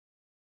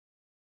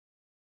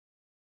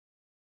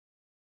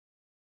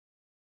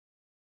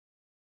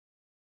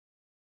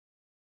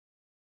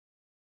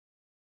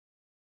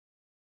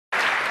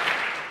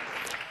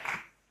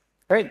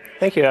Great,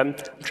 thank you. I'm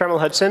Tremel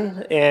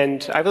Hudson,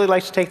 and I really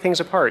like to take things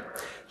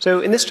apart. So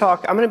in this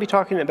talk, I'm going to be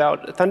talking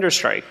about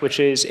Thunderstrike, which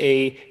is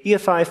a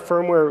EFI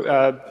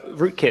firmware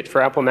rootkit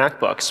for Apple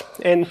MacBooks.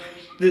 And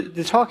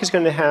the talk is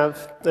going to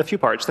have a few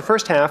parts. The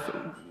first half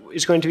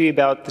is going to be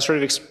about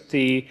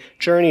the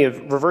journey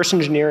of reverse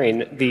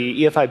engineering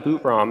the EFI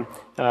boot ROM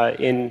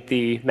in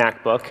the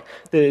MacBook.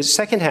 The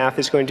second half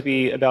is going to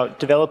be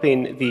about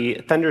developing the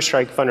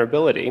Thunderstrike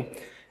vulnerability.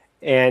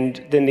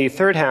 And then the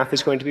third half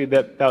is going to be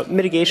about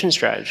mitigation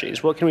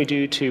strategies. What can we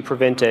do to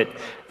prevent it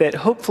that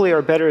hopefully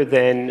are better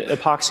than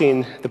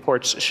epoxying the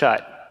ports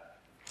shut?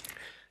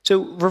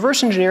 So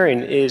reverse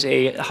engineering is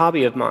a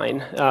hobby of mine.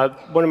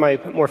 One of my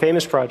more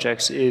famous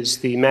projects is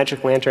the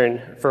Magic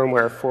Lantern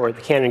firmware for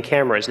the Canon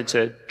cameras. It's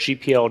a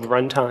GPL'd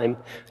runtime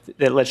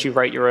that lets you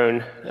write your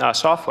own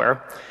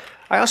software.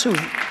 I also,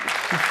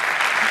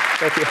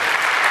 thank you.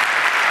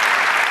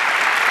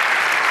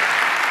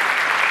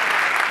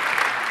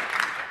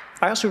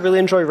 I also really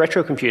enjoy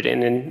retro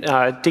computing and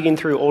digging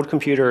through old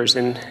computers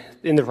and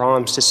in the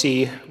ROMs to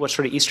see what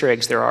sort of Easter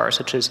eggs there are,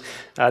 such as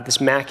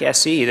this Mac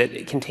SE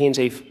that contains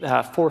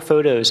 4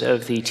 photos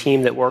of the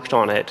team that worked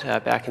on it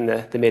back in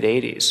the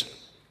mid-'80s.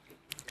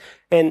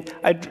 And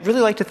I'd really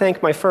like to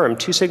thank my firm,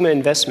 Two Sigma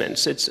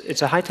Investments.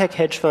 It's a high-tech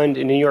hedge fund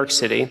in New York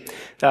City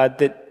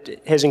that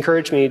has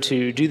encouraged me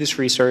to do this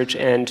research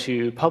and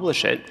to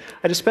publish it.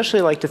 I'd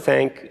especially like to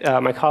thank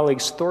my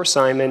colleagues Thor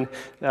Simon,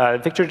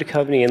 Victor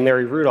Duchovny, and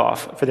Larry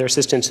Rudolph for their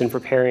assistance in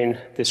preparing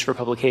this for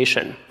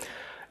publication.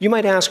 You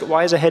might ask,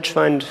 why is a hedge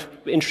fund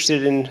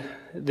interested in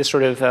this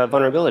sort of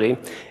vulnerability?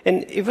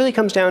 And it really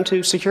comes down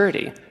to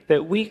security,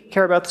 that we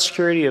care about the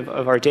security of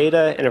our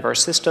data and of our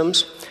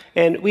systems.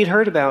 And we'd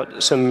heard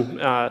about some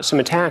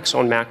attacks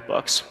on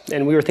MacBooks,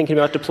 and we were thinking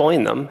about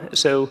deploying them.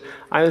 So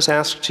I was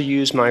asked to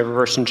use my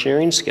reverse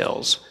engineering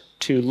skills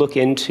to look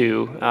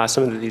into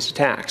some of these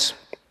attacks.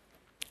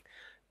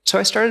 So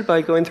I started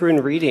by going through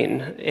and reading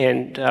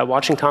and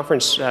watching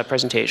conference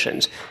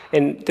presentations.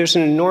 And there's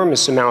an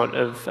enormous amount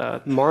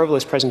of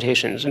marvelous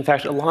presentations. In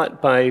fact, a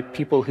lot by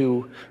people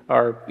who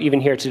are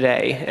even here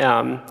today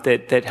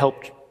that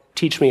helped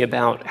teach me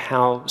about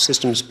how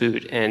systems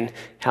boot and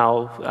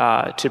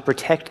how to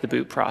protect the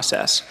boot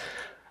process.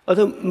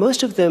 Although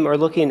most of them are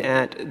looking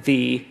at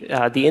the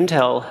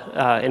Intel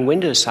and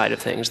Windows side of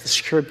things, the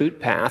secure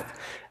boot path,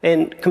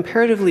 and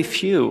comparatively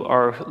few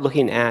are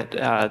looking at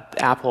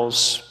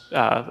Apple's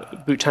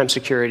boot time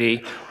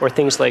security or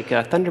things like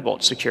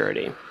Thunderbolt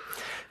security.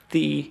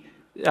 The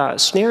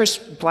Snare's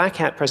Black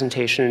Hat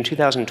presentation in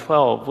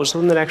 2012 was the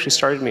one that actually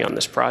started me on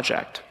this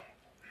project.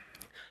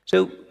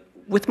 So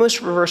with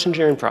most reverse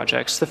engineering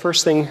projects, the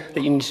first thing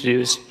that you need to do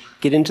is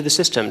get into the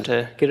system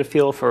to get a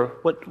feel for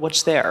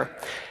what's there.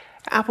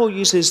 Apple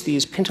uses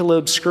these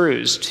pentalobe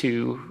screws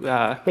to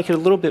make it a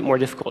little bit more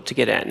difficult to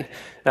get in.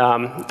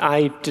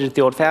 I did it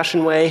the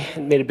old-fashioned way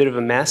and made a bit of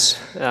a mess,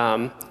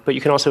 but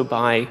you can also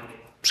buy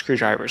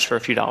screwdrivers for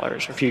a few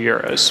dollars or a few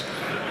euros.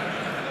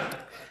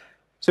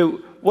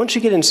 So once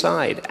you get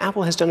inside,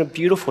 Apple has done a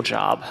beautiful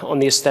job on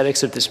the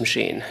aesthetics of this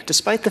machine,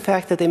 despite the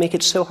fact that they make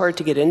it so hard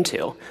to get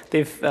into.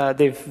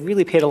 They've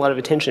really paid a lot of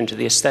attention to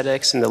the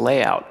aesthetics and the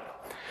layout.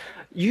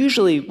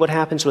 Usually what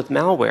happens with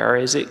malware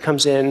is it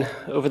comes in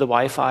over the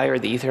Wi-Fi or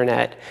the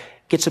Ethernet,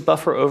 gets a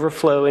buffer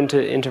overflow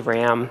into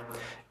RAM,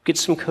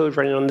 gets some code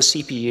running on the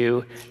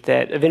CPU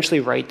that eventually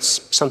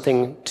writes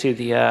something to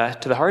the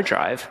hard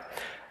drive.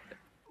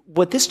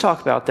 What this talk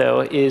about,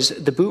 though, is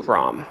the boot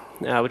ROM,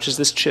 which is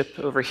this chip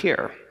over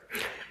here.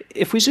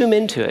 If we zoom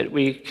into it,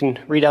 we can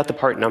read out the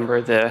part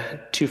number, the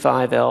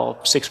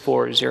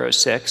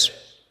 25L6406.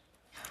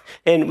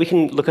 And we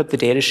can look up the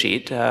data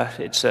sheet.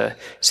 It's a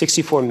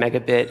 64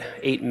 megabit,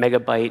 8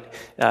 megabyte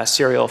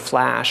serial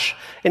flash.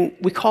 And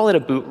we call it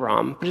a boot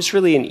ROM, but it's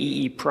really an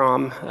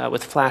EEPROM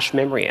with flash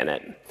memory in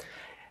it.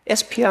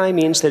 SPI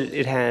means that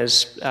it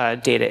has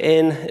data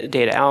in,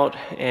 data out,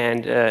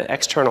 and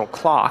external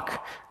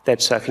clock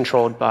that's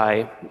controlled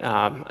by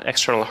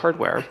external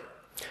hardware.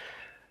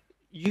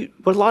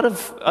 What a lot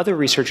of other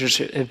researchers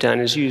have done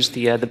is use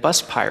the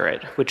Bus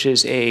Pirate, which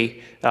is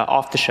a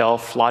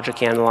off-the-shelf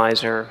logic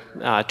analyzer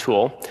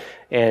tool,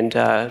 and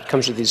it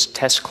comes with these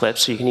test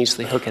clips so you can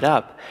easily hook it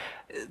up.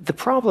 The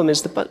problem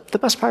is the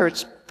Bus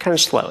Pirate's kind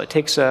of slow. It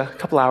takes a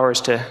couple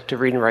hours to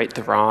read and write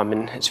the ROM,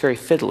 and it's very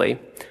fiddly.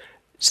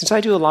 Since I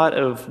do a lot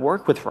of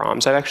work with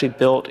ROMs, I've actually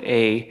built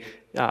a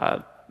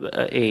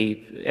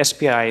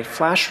SPI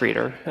flash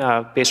reader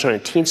based on a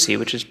Teensy,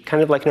 which is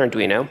kind of like an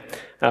Arduino.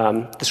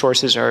 The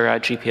sources are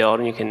GPL'd,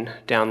 and you can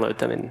download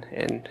them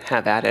and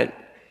have at it.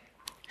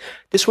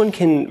 This one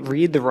can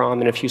read the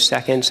ROM in a few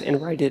seconds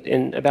and write it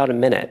in about a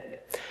minute.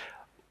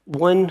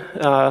 One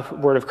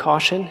word of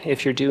caution,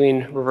 if you're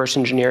doing reverse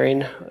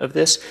engineering of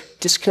this,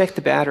 disconnect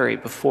the battery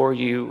before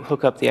you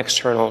hook up the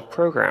external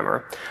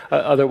programmer.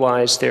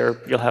 Otherwise,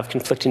 you'll have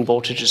conflicting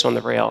voltages on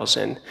the rails,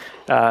 and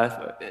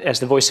as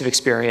the voice of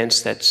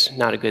experience, that's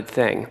not a good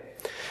thing.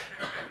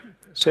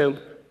 So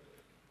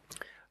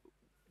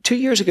 2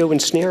 years ago, when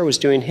Snare was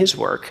doing his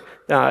work,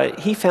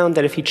 he found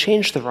that if he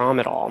changed the ROM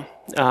at all,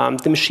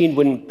 the machine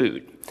wouldn't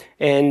boot.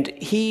 And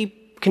he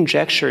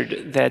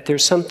conjectured that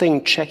there's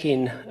something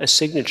checking a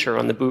signature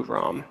on the boot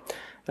ROM.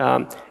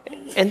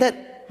 And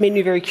that made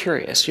me very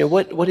curious.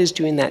 What is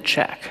doing that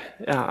check?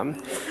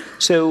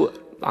 So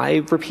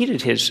I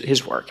repeated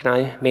his work, and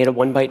I made a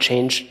 1 byte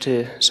change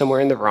to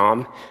somewhere in the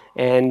ROM,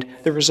 and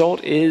the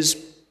result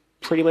is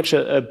pretty much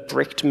a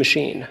bricked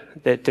machine,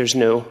 that there's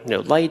no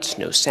lights,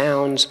 no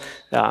sounds,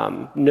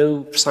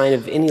 no sign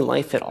of any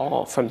life at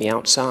all from the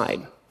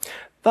outside.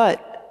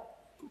 But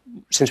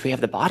since we have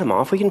the bottom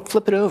off, we can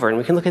flip it over and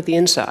we can look at the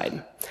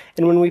inside.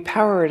 And when we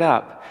power it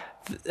up,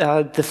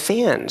 the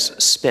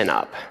fans spin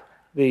up,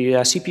 the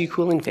CPU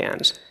cooling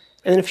fans,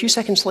 and then a few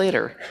seconds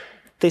later,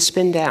 they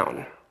spin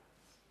down.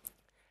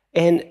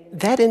 And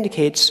that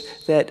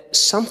indicates that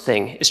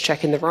something is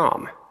checking the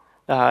ROM.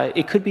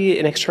 It could be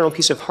an external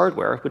piece of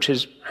hardware, which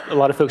is a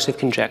lot of folks have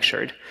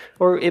conjectured,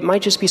 or it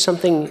might just be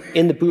something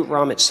in the boot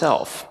ROM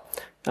itself,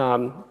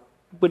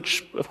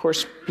 which of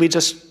course leads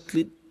us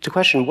to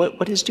question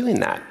what is doing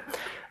that.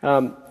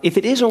 If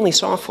it is only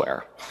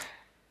software,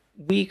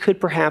 we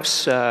could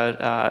perhaps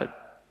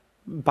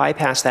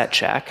bypass that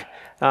check,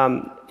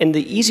 and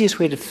the easiest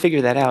way to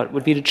figure that out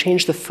would be to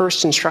change the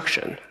first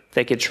instruction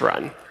that gets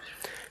run.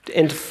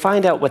 And to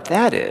find out what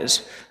that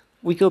is,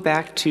 we go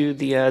back to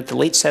the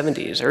late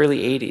 70s,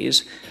 early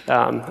 80s,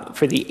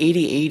 for the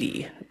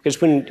 8080, because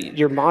when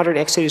your modern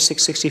x86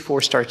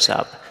 64 starts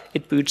up,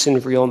 it boots in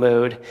real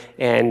mode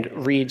and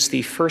reads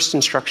the first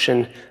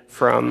instruction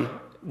from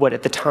what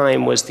at the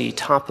time was the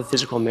top of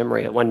physical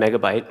memory at 1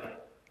 megabyte,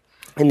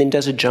 and then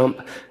does a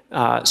jump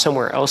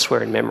somewhere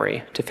elsewhere in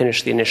memory to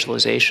finish the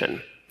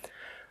initialization.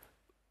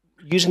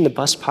 Using the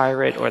Bus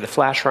Pirate or the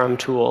Flash ROM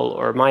tool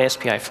or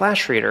MySPI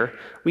flash reader,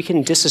 we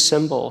can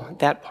disassemble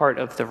that part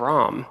of the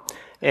ROM.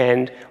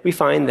 And we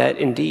find that,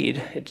 indeed,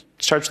 it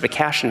starts with a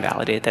cache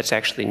invalidate, that's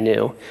actually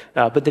new,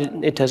 but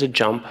then it does a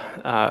jump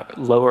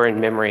lower in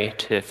memory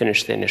to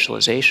finish the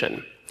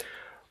initialization.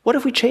 What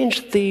if we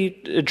change the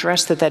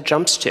address that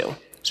jumps to?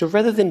 So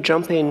rather than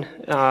jumping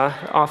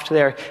off to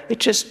there, it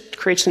just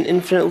creates an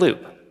infinite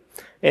loop,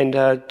 and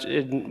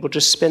it will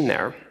just spin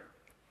there.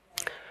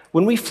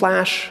 When we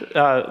flash,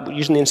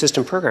 using the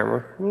in-system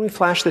programmer, when we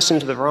flash this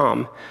into the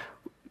ROM,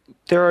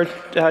 there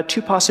are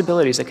two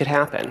possibilities that could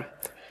happen.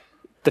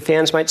 The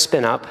fans might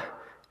spin up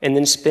and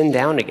then spin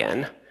down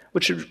again,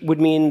 which would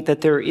mean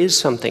that there is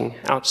something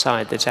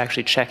outside that's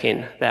actually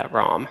checking that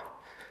ROM.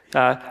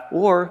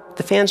 Or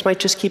the fans might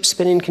just keep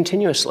spinning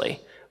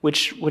continuously,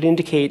 which would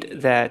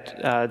indicate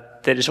that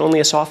that is only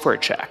a software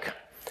check.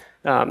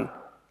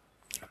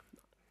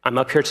 I'm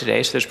up here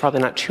today, so there's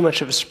probably not too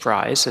much of a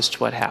surprise as to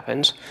what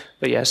happens.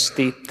 But yes,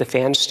 the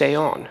fans stay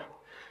on.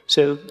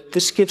 So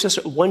this gives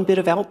us one bit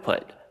of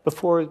output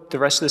before the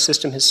rest of the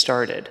system has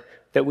started,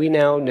 that we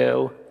now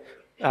know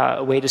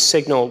a way to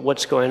signal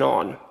what's going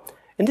on.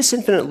 And this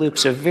infinite loop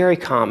is a very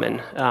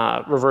common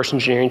reverse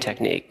engineering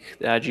technique.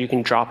 You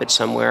can drop it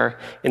somewhere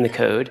in the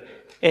code,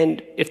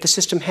 and if the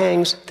system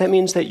hangs, that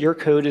means that your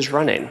code is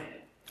running.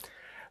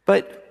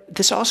 But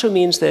this also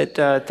means that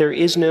there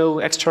is no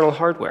external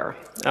hardware.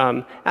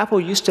 Apple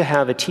used to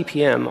have a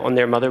TPM on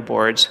their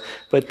motherboards,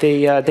 but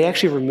they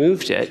actually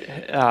removed it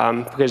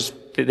because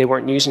they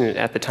weren't using it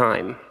at the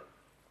time.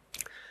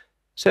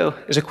 So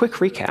as a quick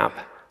recap,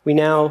 we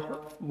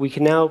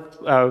can now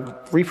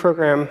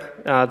reprogram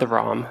the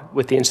ROM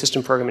with the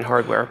in-system programming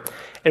hardware,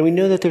 and we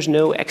know that there's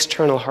no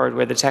external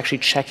hardware that's actually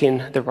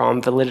checking the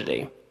ROM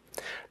validity.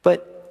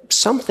 But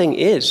something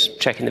is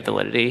checking the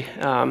validity,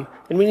 and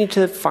we need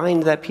to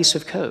find that piece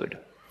of code.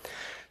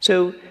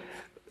 So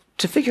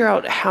to figure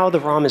out how the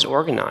ROM is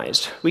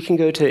organized, we can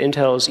go to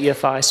Intel's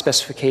EFI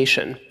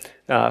specification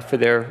for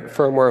their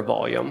firmware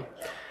volume.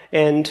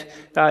 And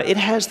it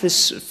has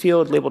this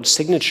field labeled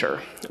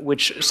signature,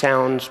 which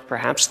sounds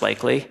perhaps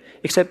likely,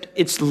 except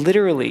it's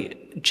literally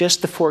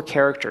just the 4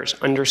 characters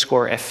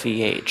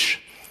 _FVH.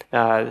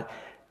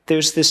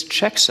 There's this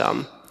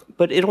checksum,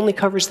 but it only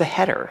covers the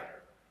header.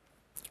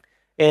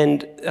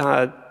 And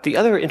the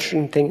other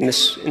interesting thing in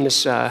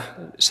this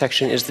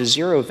section is the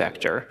 0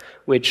 vector,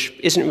 which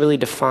isn't really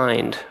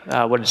defined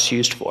what it's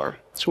used for.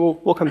 So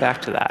we'll come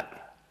back to that.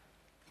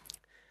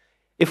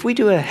 If we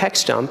do a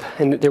hex dump,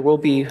 and there will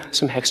be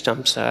some hex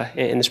dumps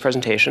in this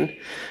presentation,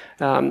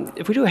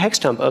 if we do a hex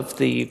dump of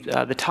the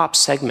top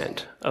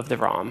segment of the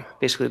ROM,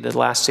 basically the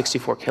last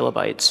 64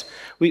 kilobytes,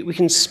 we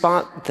can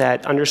spot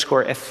that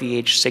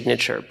 _FVH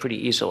signature pretty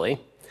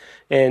easily.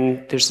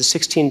 And there's the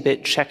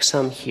 16-bit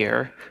checksum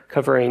here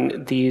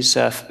covering these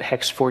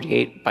hex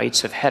 48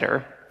 bytes of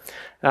header.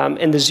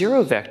 And the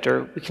 0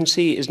 vector, we can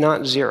see, is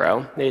not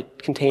 0.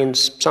 It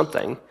contains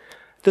something.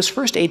 Those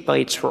first 8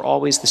 bytes were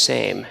always the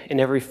same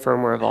in every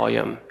firmware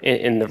volume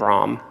in the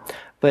ROM.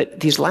 But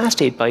these last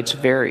 8 bytes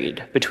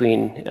varied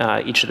between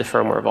each of the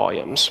firmware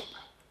volumes.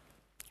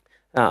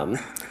 So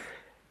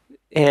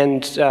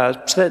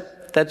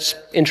that's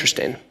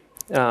interesting.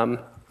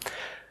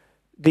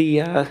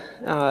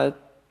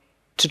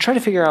 To try to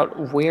figure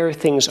out where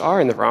things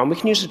are in the ROM, we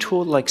can use a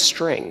tool like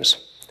strings.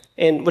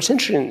 And what's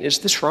interesting is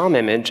this ROM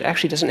image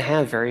actually doesn't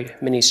have very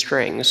many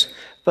strings,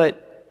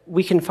 but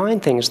we can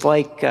find things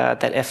like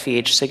that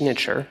FVH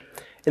signature,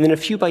 and then a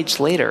few bytes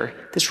later,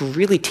 this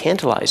really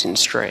tantalizing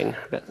string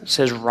that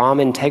says ROM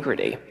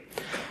integrity.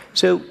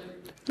 So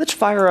let's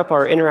fire up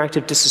our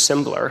interactive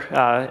disassembler.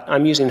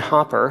 I'm using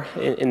Hopper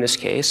in this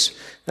case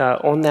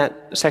on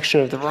that section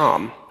of the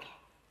ROM.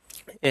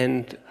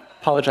 And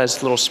apologize,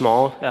 it's a little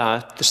small.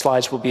 The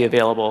slides will be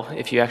available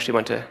if you actually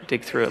want to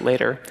dig through it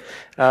later.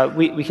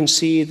 We can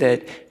see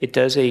that it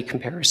does a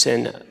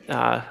comparison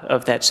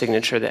of that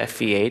signature, the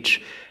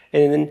FVH.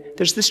 And then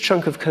there's this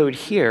chunk of code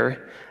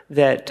here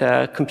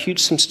that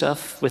computes some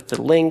stuff with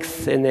the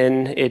length, and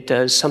then it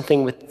does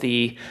something with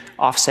the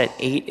offset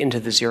 8 into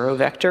the 0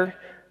 vector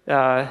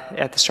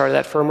at the start of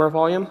that firmware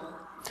volume.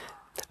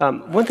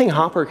 One thing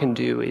Hopper can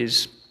do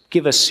is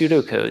give us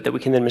pseudocode that we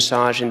can then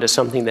massage into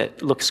something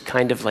that looks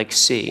kind of like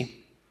C.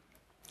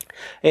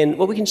 And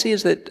what we can see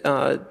is that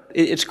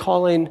it's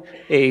calling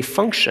a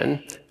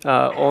function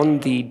on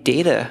the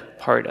data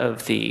part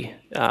of the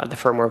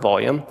firmware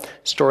volume,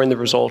 storing the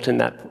result in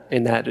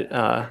that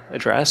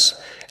address,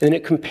 and then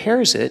it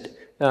compares it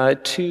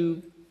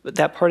to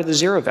that part of the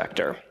 0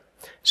 vector.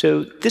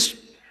 So this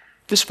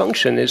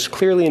function is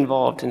clearly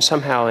involved in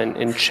somehow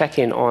in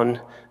checking on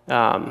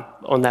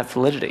that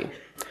validity.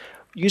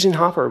 Using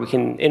Hopper, we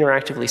can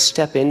interactively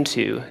step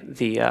into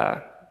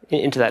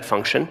that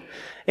function,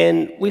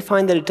 and we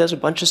find that it does a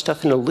bunch of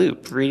stuff in a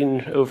loop,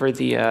 reading over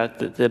the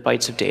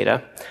bytes of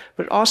data,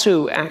 but it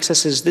also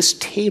accesses this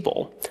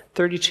table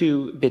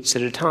 32 bits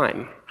at a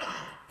time.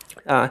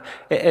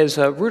 As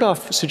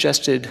Rudolph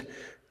suggested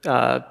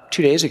 2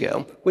 days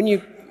ago, when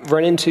you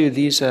run into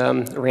these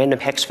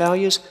random hex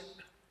values,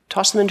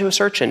 toss them into a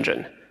search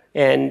engine,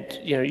 and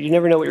you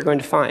never know what you're going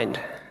to find.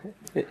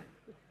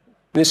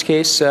 In this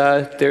case,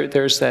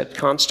 there's that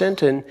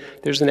constant, and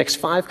there's the next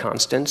 5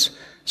 constants.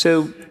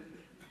 So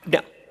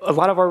now, a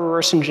lot of our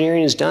reverse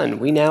engineering is done.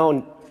 We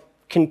now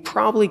can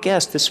probably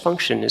guess this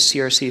function is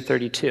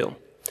CRC32.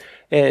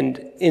 And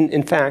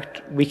in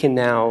fact, we can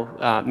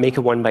now make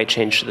a 1-byte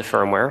change to the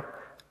firmware,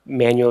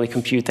 manually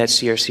compute that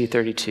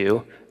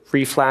CRC32,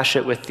 reflash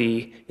it with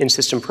the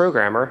in-system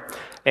programmer,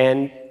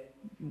 and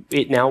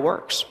it now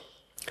works.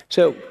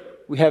 So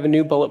we have a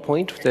new bullet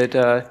point that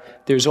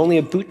there's only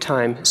a boot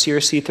time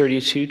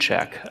CRC32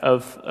 check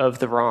of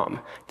the ROM.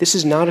 This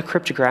is not a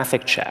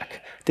cryptographic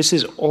check. This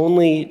is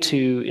only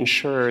to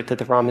ensure that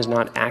the ROM has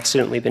not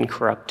accidentally been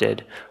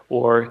corrupted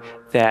or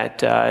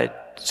that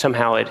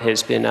somehow it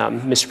has been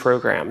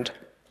misprogrammed.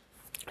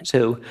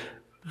 So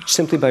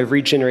simply by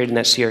regenerating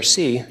that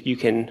CRC, you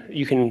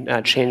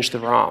can change the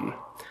ROM.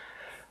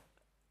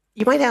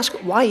 You might ask,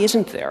 why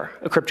isn't there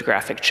a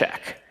cryptographic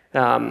check?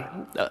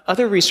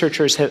 Other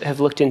researchers have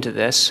looked into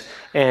this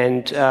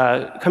and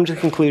come to the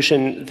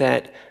conclusion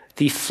that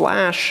the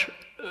flash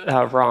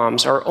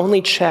ROMs are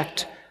only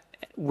checked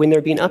when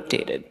they're being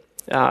updated.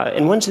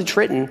 And once it's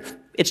written,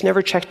 it's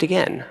never checked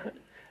again.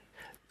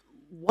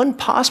 One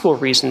possible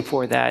reason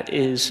for that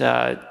is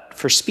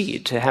for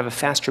speed, to have a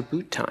faster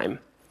boot time.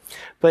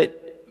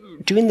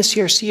 But doing the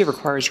CRC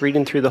requires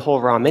reading through the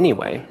whole ROM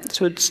anyway,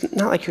 so it's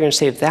not like you're going to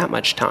save that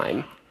much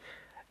time.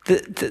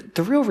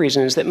 The real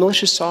reason is that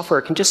malicious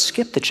software can just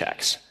skip the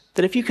checks.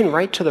 That if you can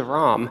write to the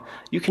ROM,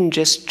 you can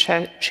just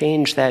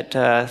change that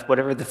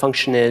whatever the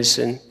function is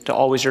and to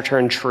always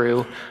return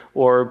true,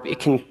 or it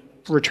can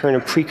return a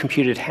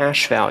pre-computed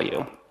hash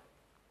value.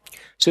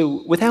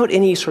 So without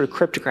any sort of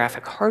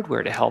cryptographic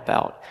hardware to help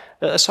out,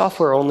 a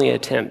software-only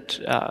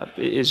attempt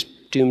is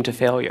doomed to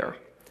failure.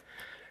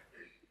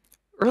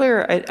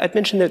 Earlier, I'd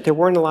mentioned that there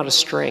weren't a lot of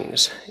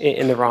strings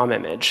in the ROM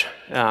image.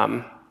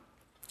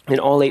 In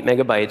all 8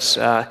 megabytes,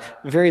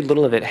 very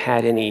little of it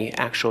had any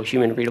actual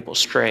human-readable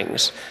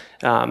strings.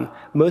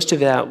 Most of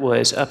that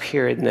was up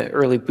here in the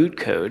early boot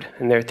code,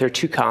 and there are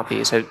 2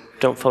 copies. I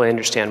don't fully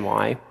understand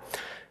why.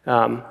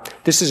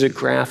 This is a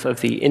graph of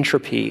the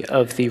entropy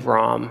of the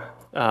ROM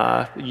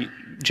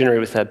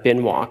generated with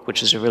binwalk,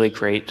 which is a really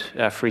great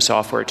free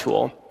software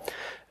tool.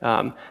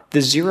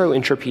 The 0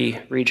 entropy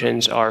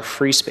regions are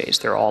free space.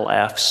 They're all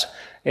Fs.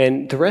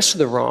 And the rest of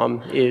the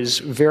ROM is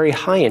very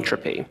high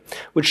entropy,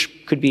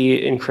 which could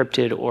be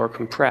encrypted or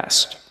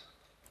compressed.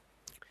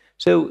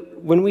 So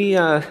when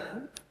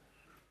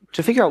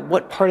to figure out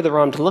what part of the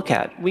ROM to look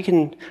at, we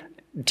can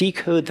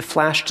decode the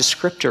flash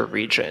descriptor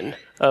region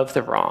of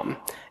the ROM.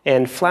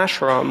 And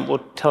flash ROM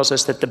tells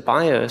us that the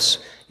BIOS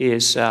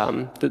is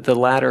the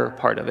latter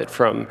part of it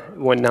from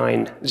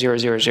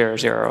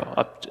 190000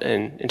 up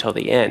until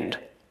the end.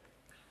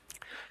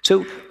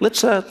 So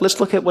let's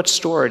look at what's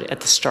stored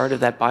at the start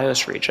of that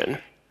BIOS region.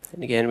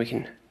 And again, we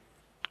can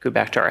go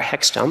back to our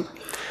hex dump.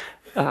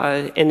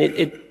 And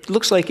it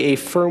looks like a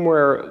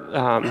firmware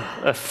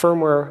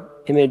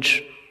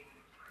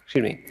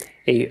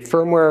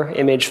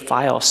image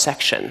file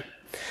section.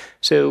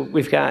 So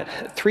we've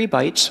got 3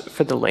 bytes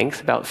for the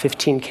length, about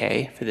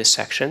 15K for this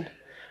section.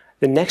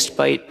 The next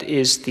byte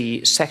is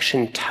the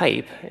section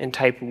type, and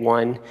type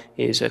 1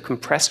 is a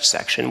compressed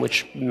section,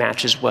 which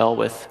matches well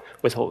with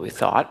what we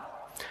thought.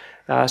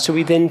 So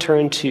we then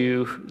turn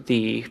to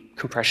the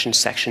compression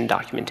section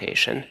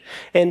documentation.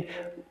 And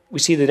we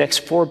see the next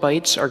 4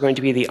 bytes are going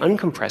to be the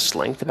uncompressed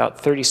length,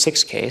 about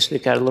 36K, so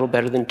they've got a little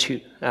better than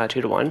 2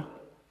 to 1.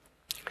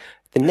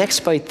 The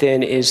next byte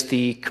then is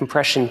the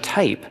compression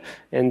type,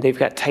 and they've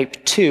got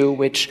type 2,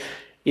 which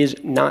is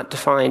not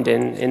defined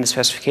in the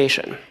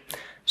specification.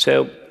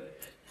 So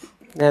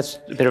that's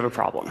a bit of a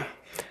problem.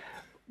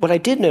 What I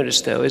did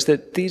notice, though, is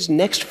that these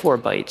next 4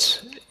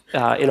 bytes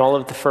in all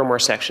of the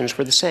firmware sections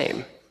were the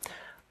same.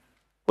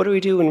 What do we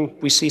do when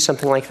we see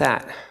something like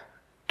that?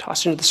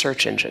 Toss it into the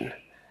search engine,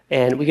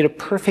 and we get a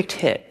perfect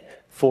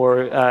hit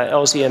for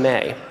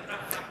LZMA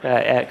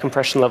at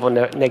compression level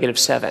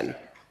 -7.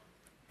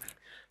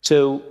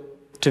 So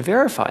to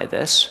verify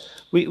this,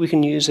 we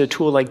can use a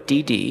tool like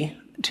DD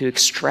to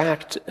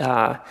extract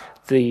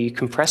the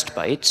compressed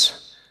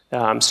bytes,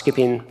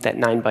 skipping that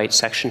 9-byte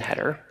section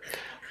header,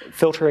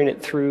 filtering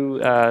it through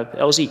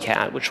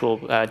LZCat, which will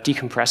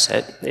decompress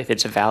it if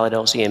it's a valid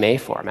LZMA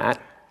format,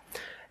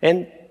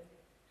 and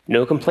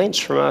no complaints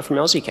from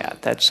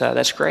LZCat.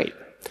 That's great.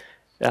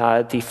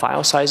 The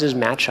file sizes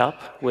match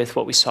up with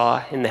what we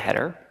saw in the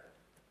header,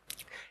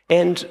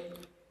 and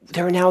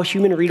there are now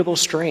human-readable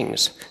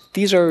strings.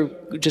 These are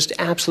just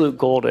absolute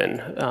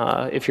golden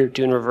if you're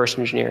doing reverse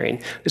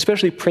engineering,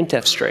 especially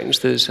printf strings,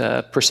 those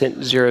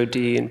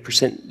 %0d and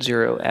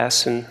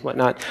 %0s and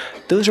whatnot.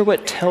 Those are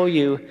what tell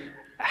you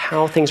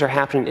how things are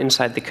happening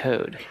inside the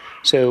code.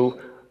 So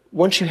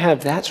once you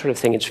have that sort of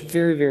thing, it's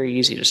very, very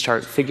easy to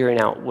start figuring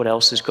out what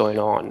else is going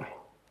on.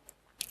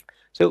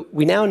 So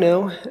we now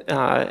know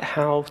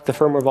how the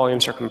firmware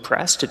volumes are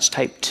compressed. It's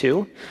type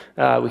 2.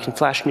 We can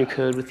flash new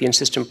code with the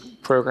in-system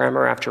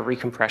programmer after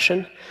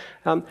recompression.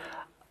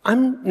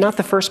 I'm not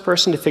the first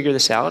person to figure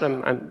this out.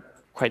 I'm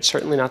quite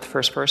certainly not the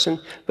first person,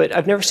 but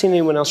I've never seen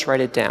anyone else write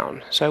it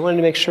down. So I wanted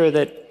to make sure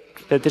that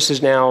this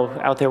is now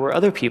out there where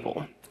other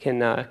people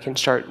can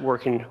start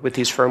working with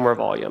these firmware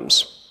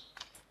volumes.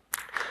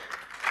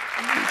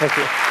 Thank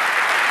you.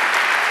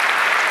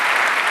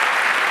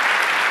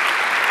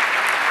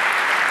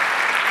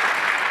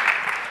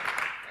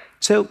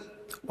 So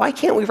why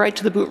can't we write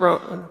to the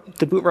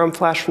boot ROM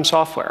flash from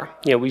software?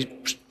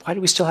 Why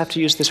do we still have to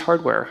use this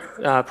hardware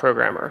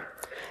programmer?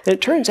 And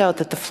it turns out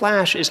that the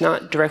flash is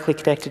not directly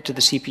connected to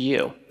the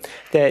CPU.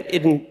 That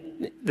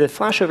the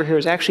flash over here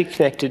is actually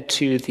connected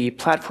to the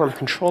platform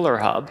controller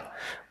hub,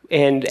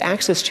 and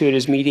access to it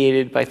is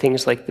mediated by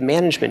things like the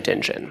management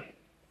engine.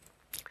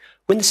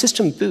 When the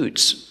system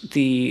boots,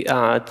 the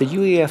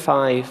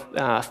UEFI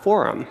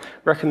forum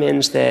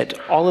recommends that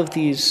all of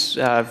these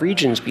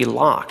regions be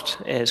locked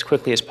as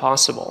quickly as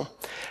possible.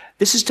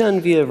 This is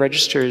done via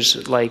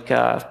registers like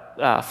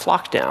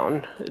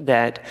flockdown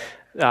that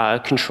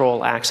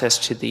control access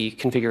to the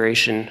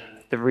configuration,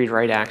 the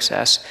read-write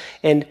access,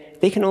 and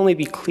they can only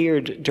be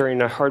cleared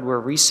during a hardware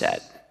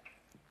reset.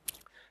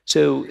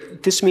 So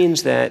this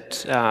means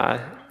that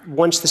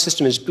once the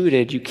system is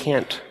booted, you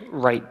can't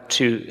write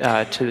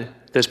to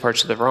those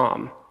parts of the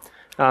ROM.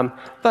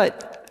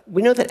 But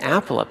we know that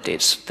Apple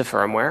updates the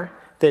firmware,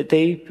 that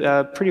they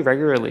pretty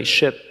regularly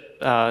ship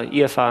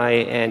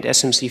EFI and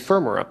SMC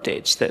firmware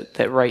updates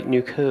that write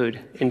new code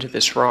into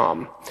this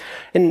ROM.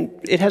 And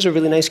it has a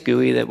really nice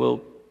GUI that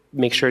will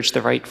make sure it's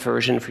the right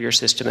version for your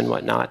system and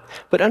whatnot.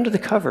 But under the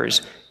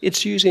covers,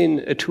 it's using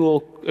a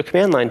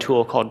command line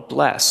tool called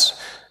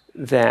bless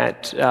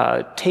that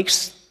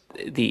takes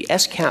the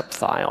SCAP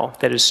file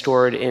that is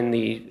stored in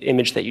the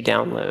image that you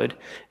download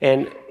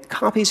and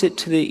copies it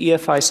to the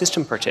EFI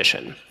system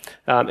partition,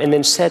 and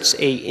then sets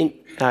a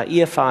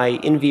EFI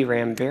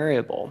NVRAM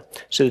variable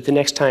so that the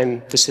next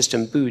time the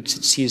system boots,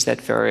 it sees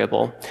that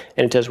variable,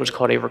 and it does what's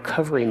called a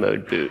recovery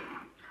mode boot.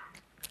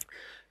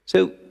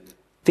 So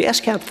the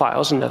SCAP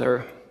file is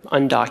another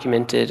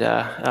undocumented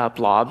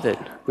blob that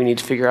we need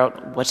to figure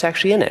out what's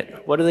actually in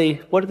it. What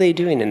are they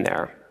doing in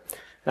there?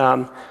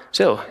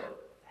 So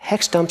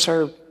hex dumps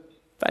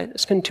I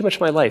spend too much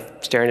of my life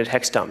staring at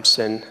hex dumps,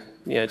 and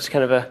it's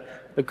kind of a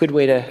good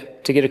way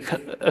to get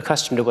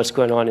accustomed to what's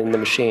going on in the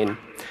machine.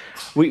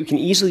 We can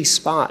easily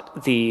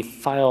spot the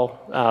file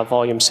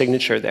volume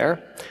signature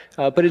there,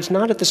 but it's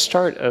not at the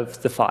start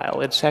of the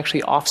file. It's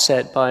actually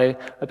offset by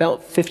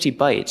about 50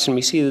 bytes, and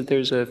we see that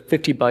there's a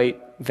 50-byte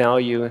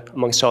value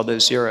amongst all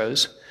those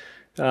zeros.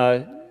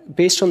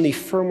 Based on the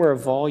firmware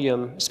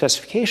volume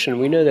specification,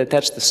 we know that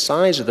that's the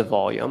size of the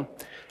volume,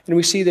 and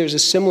we see there's a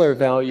similar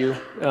value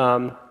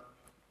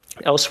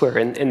elsewhere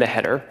in the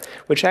header,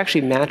 which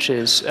actually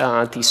matches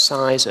the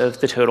size of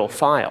the total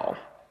file.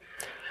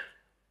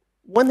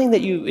 One thing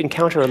that you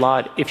encounter a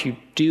lot if you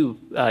do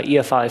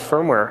EFI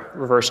firmware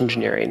reverse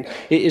engineering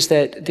is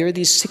that there are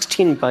these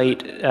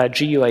 16-byte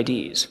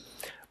GUIDs,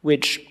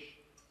 which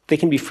they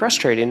can be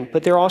frustrating,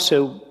 but they're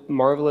also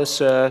marvelous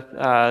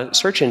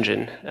search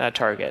engine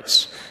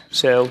targets.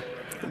 So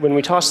when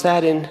we toss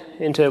that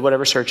into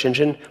whatever search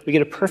engine, we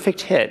get a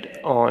perfect hit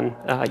on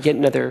yet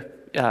another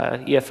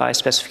EFI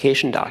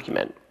specification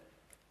document.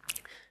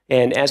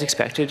 And as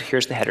expected,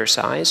 here's the header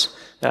size,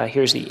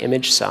 here's the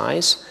image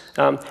size,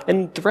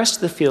 and the rest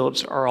of the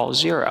fields are all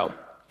 0.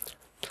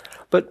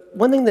 But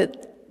one thing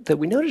that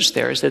we noticed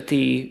there is that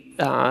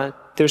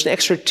there's an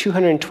extra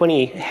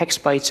 220 hex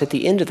bytes at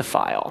the end of the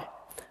file.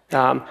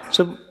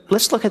 So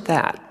let's look at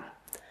that.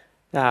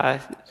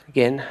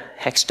 Again,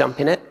 hex dump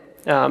in it.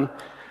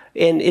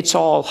 And it's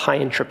all high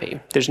entropy.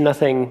 There's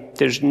nothing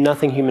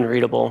human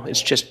readable.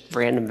 It's just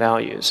random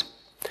values.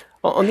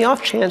 On the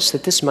off chance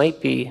that this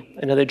might be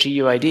another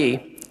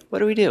GUID, what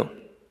do?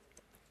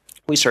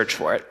 We search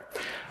for it.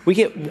 We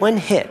get one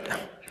hit,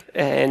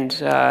 and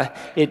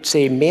it's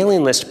a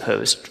mailing list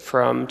post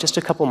from just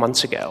a couple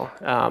months ago.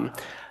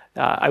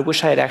 I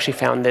wish I had actually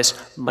found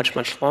this much,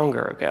 much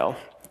longer ago.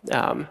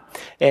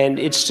 And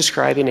it's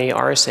describing a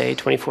RSA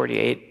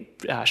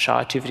 2048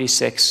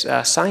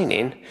 SHA-256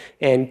 signing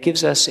and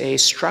gives us a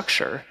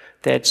structure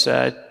that's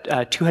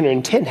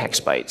 210 hex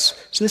bytes.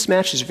 So this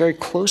matches very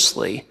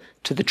closely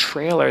to the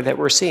trailer that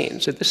we're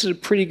seeing. So this is a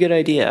pretty good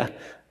idea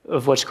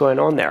of what's going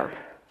on there.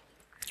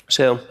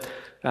 So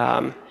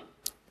my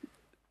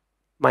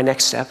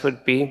next step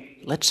would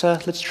be, let's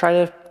try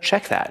to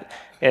check that.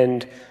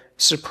 And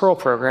this is a Perl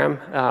program.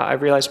 I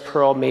realize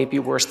Perl may be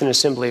worse than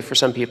assembly for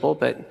some people,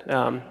 but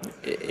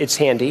it's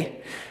handy.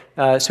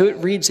 So it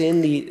reads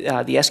in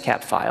the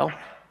SCAP file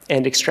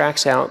and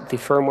extracts out the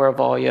firmware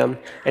volume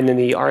and then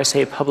the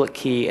RSA public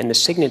key and the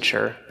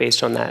signature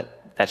based on that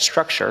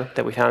structure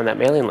that we found in that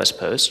mailing list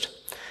post.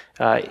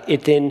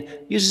 It then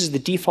uses the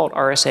default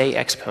RSA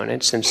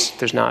exponent, since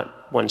there's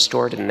not one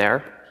stored in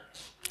there.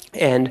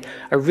 And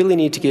I really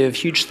need to give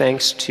huge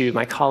thanks to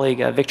my colleague,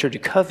 Victor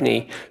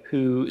Duchovny,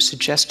 who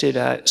suggested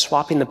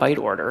swapping the byte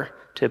order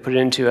to put it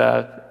into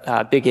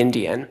a big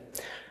endian.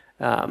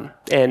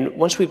 And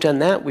once we've done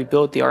that, we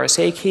build the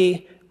RSA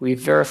key, we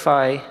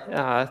verify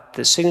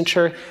the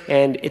signature,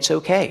 and it's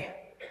OK.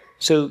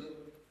 So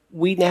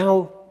we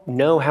now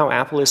know how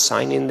Apple is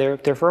signing their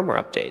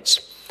firmware updates,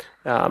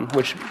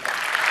 which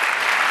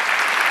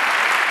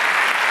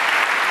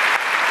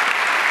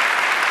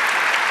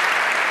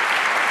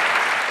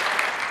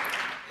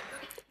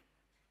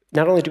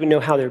not only do we know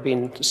how they're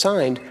being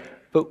signed,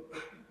 but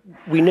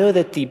we know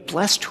that the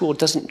bless tool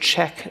doesn't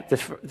check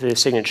the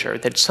signature,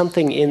 that it's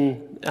something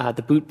in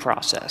the boot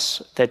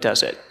process that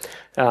does it.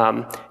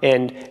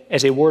 And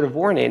as a word of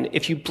warning,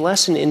 if you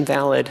bless an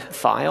invalid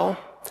file,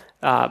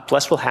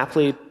 bless will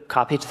happily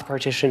copy it to the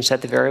partition,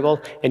 set the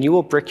variable, and you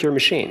will brick your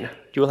machine.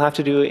 You will have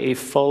to do a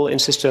full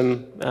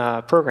in-system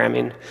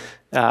programming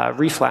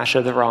reflash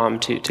of the ROM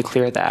to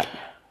clear that.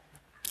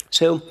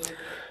 So,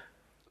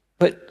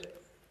 but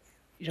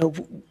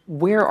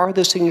where are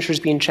those signatures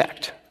being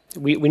checked?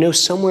 We know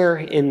somewhere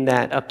in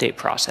that update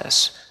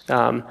process,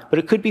 but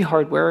it could be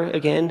hardware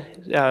again.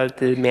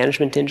 The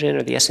management engine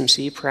or the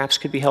SMC perhaps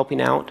could be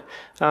helping out,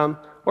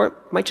 or it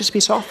might just be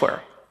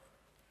software.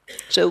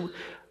 So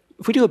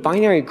if we do a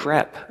binary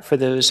grep for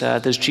those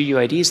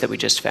GUIDs that we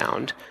just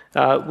found,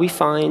 we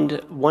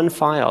find one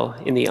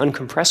file in the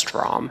uncompressed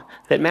ROM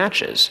that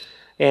matches,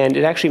 and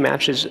it actually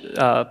matches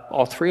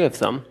all three of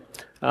them.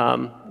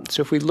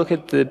 So if we look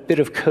at the bit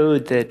of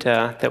code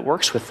that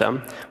works with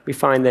them, we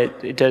find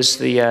that it does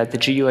the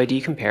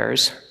GUID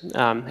compares,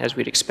 as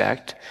we'd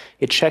expect.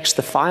 It checks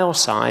the file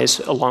size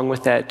along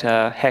with that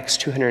hex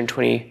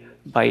 220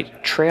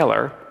 byte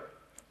trailer.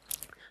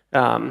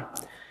 And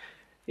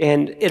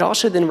it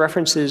also then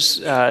references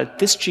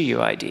this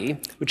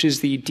GUID, which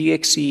is the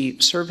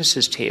DXE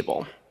services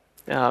table,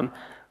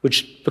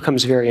 which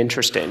becomes very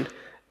interesting.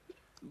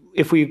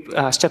 If we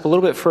step a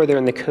little bit further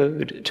in the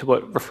code to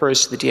what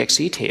refers to the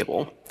DXE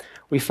table,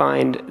 we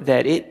find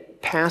that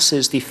it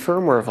passes the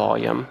firmware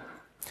volume,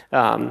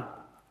 the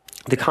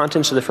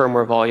contents of the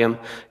firmware volume,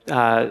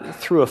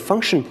 through a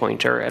function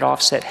pointer at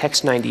offset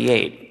hex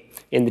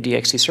 98 in the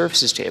DXE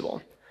services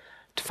table.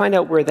 To find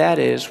out where that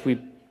is, we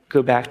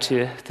go back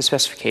to the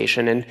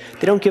specification, and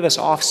they don't give us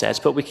offsets,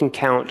 but we can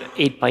count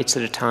 8 bytes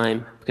at a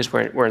time because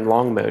we're in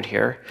long mode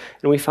here,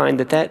 and we find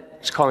that that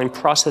is calling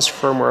process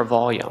firmware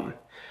volume.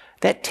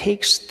 That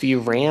takes the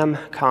RAM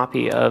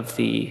copy of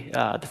the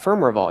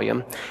firmware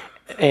volume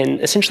and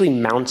essentially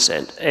mounts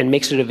it and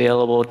makes it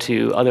available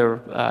to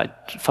other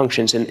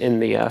functions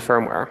in the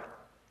firmware.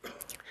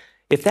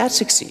 If that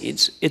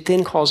succeeds, it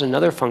then calls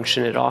another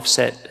function at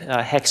offset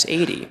hex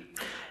 80.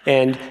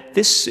 And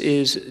this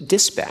is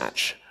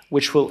dispatch,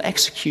 which will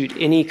execute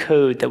any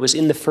code that was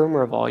in the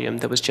firmware volume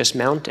that was just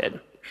mounted.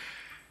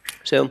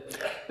 So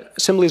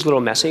assembly is a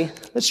little messy.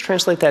 Let's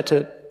translate that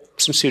to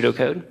some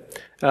pseudocode.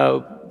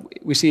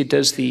 We see it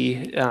does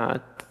the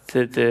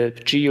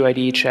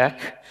GUID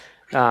check.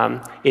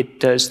 It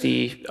does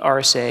the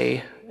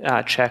RSA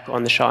check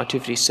on the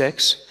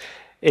SHA-256.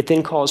 It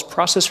then calls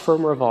process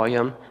firmware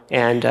volume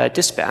and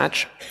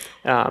dispatch.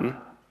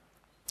 That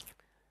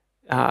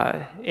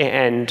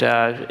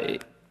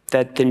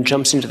then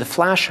jumps into the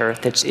flasher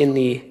that's in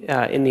the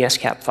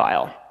SCAP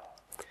file.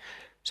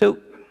 So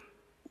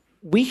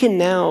we can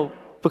now,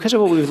 because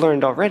of what we've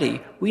learned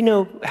already, we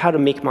know how to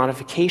make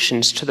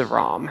modifications to the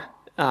ROM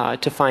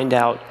to find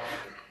out,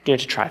 to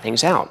try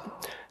things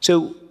out.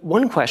 So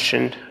one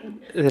question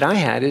that I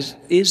had is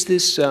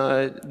this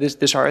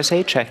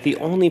RSA check the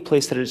only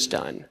place that it's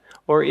done?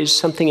 Or is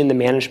something in the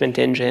management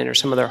engine or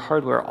some other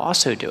hardware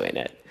also doing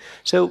it?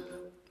 So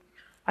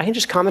I can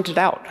just comment it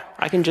out.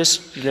 I can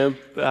just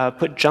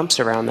put jumps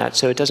around that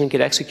so it doesn't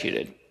get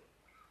executed.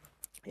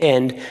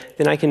 And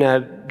then I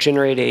can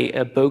generate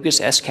a bogus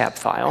SCAP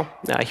file.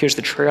 Here's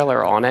the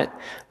trailer on it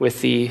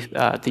with the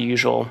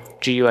usual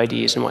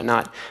GUIDs and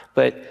whatnot.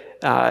 But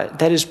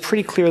that is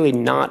pretty clearly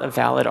not a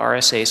valid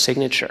RSA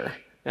signature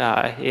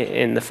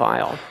in the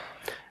file.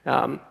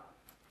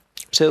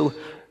 So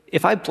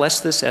if I bless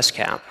this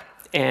SCAP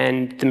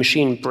and the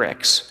machine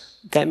bricks,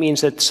 that means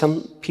that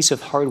some piece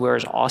of hardware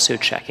is also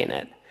checking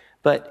it.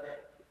 But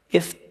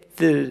if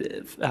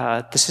the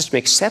system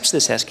accepts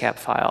this SCAP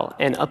file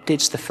and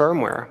updates the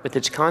firmware with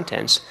its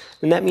contents,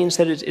 then that means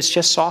that it's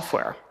just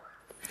software.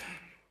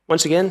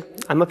 Once again,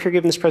 I'm up here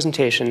giving this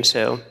presentation,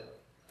 so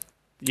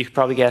you could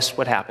probably guess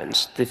what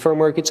happens. The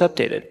firmware gets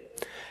updated,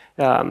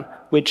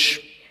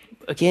 which,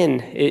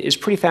 again, is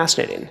pretty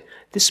fascinating.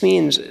 This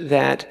means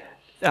that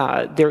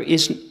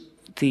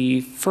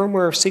the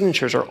firmware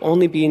signatures are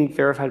only being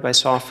verified by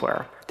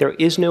software. There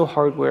is no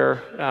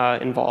hardware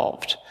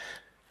involved.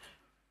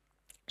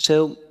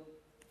 So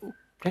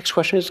next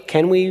question is,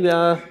 could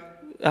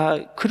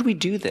we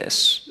do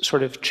this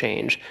sort of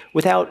change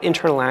without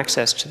internal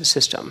access to the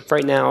system?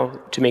 Right now,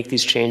 to make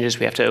these changes,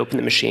 we have to open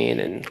the machine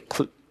and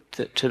click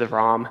to the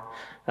ROM.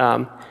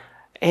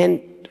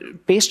 And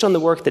based on the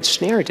work that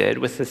Snare did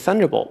with the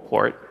Thunderbolt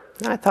port,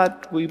 I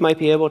thought we might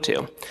be able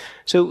to.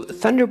 So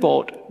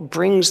Thunderbolt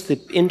brings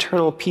the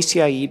internal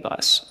PCIe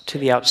bus to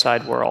the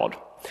outside world.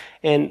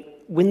 And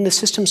when the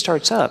system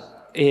starts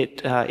up,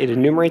 it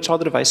enumerates all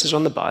the devices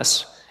on the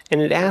bus, and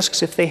it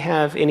asks if they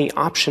have any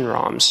option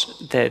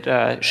ROMs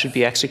that should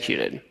be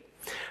executed.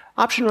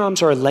 Option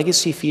ROMs are a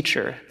legacy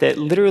feature that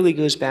literally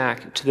goes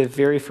back to the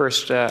very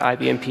first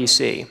IBM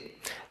PC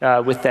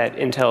with that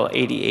Intel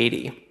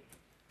 8080.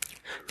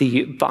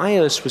 The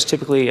BIOS was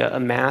typically a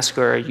mask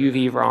or a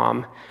UV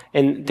ROM,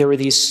 and there were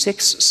these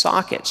 6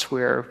 sockets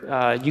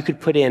where you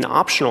could put in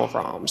optional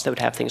ROMs that would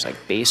have things like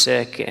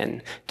BASIC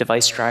and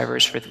device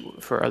drivers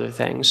for other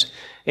things.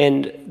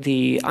 And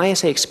the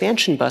ISA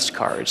expansion bus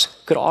cards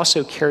could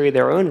also carry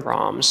their own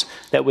ROMs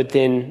that would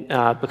then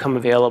become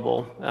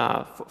available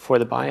for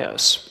the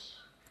BIOS.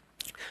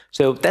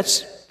 So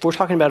we're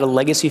talking about a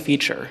legacy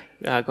feature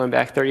going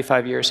back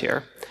 35 years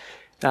here.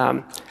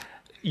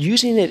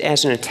 Using it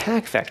as an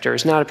attack vector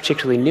is not a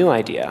particularly new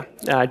idea.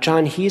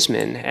 John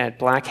Heisman at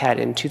Black Hat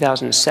in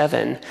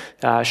 2007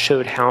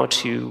 showed how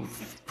to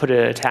put an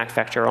attack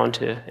vector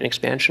onto an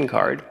expansion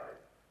card.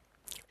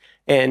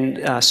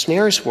 And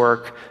Snare's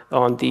work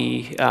on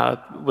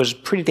was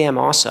pretty damn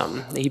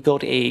awesome. He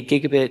built a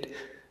gigabit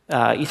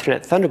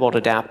Ethernet Thunderbolt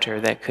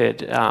adapter that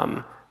could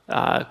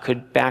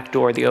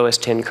backdoor the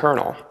OS X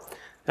kernel.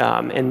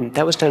 And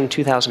that was done in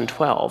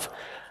 2012.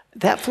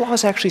 That flaw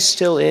is actually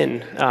still in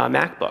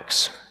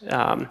MacBooks.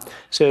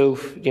 So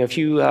if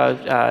you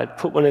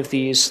put one of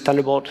these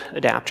Thunderbolt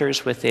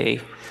adapters with the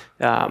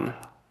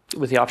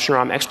option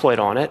ROM exploit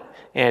on it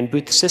and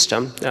boot the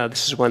system,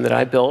 this is one that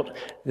I built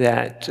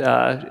that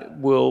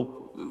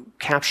will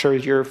capture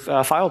your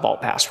file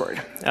vault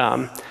password.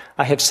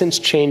 I have since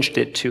changed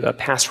it to a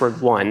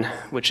password 1,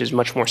 which is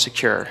much more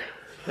secure.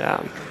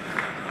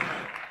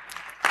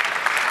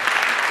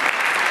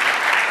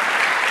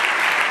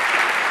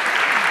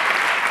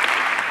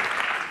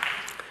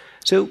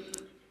 So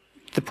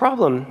the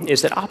problem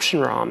is that option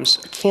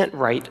ROMs can't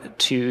write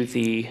to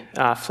the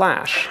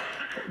flash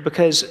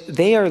because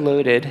they are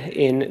loaded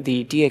in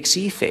the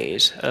DXE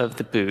phase of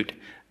the boot,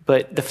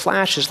 but the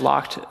flash is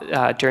locked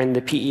during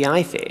the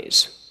PEI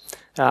phase.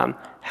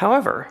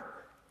 However,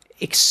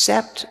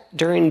 except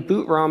during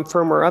boot ROM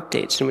firmware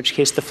updates, in which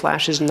case the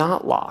flash is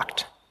not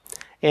locked.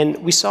 And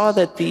we saw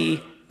that the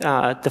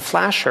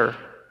flasher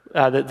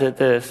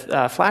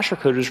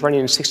code was running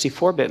in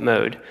 64-bit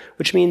mode,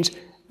 which means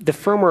the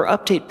firmware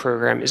update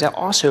program is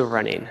also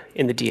running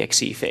in the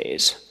DXE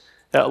phase,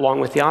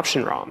 along with the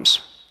option ROMs,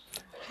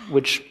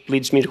 which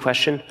leads me to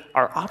question,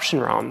 are option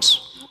ROMs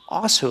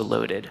also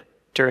loaded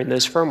during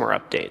those firmware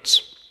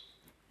updates?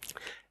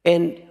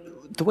 And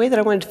the way that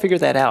I wanted to figure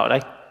that out, I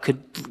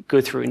could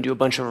go through and do a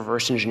bunch of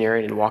reverse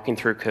engineering and walking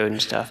through code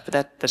and stuff, but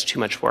that's too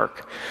much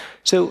work.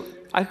 So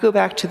I go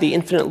back to the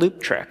infinite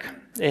loop trick,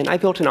 and I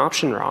built an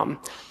option ROM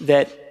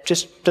that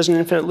just does an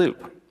infinite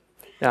loop.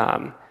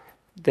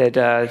 The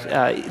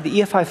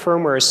EFI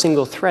firmware is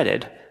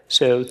single-threaded,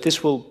 so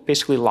this will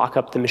basically lock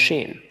up the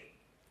machine.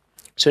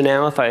 So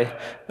now if I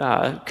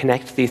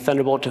connect the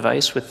Thunderbolt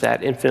device with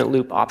that infinite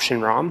loop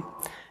option ROM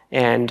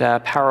and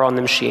power on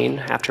the machine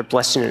after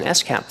blessing an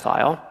SCAP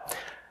file,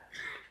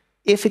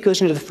 if it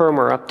goes into the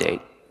firmware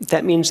update,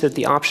 that means that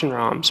the option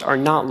ROMs are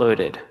not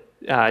loaded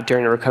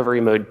during a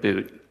recovery mode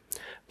boot.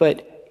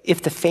 But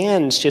if the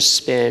fans just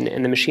spin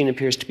and the machine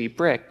appears to be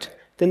bricked,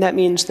 then that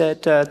means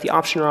that the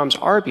option ROMs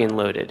are being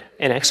loaded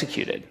and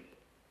executed.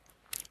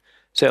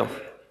 So,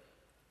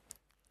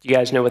 you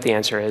guys know what the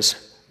answer is.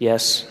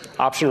 Yes,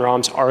 option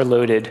ROMs are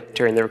loaded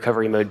during the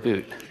recovery mode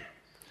boot.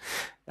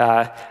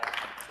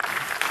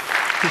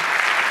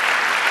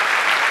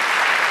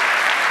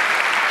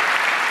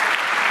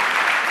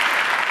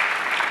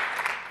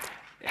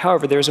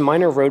 However, there's a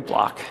minor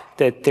roadblock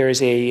that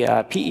there's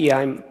a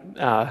PEI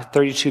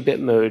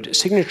 32-bit mode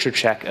signature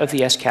check of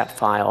the SCAP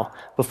file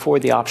before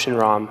the option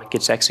ROM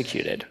gets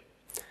executed.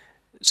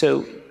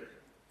 So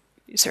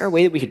is there a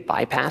way that we could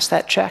bypass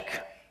that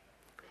check?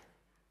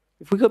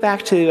 If we go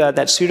back to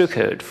that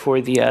pseudocode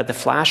for the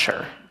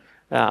flasher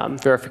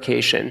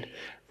verification,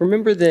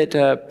 remember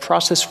that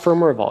process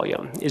firmware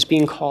volume is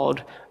being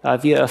called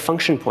via a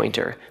function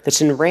pointer that's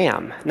in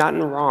RAM, not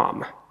in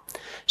ROM.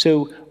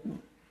 So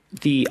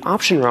the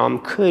option ROM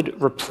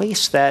could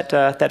replace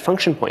that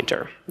function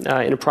pointer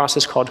in a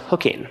process called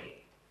hooking.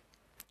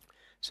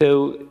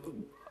 So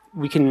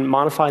we can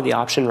modify the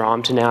option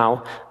ROM to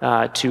now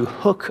to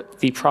hook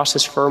the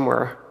process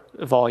firmware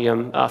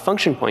volume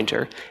function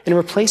pointer and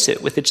replace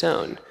it with its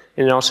own.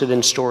 And it also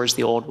then stores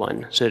the old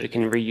one so that it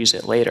can reuse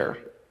it later.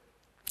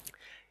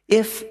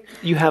 If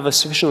you have a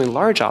sufficiently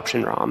large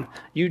option ROM,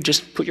 you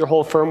just put your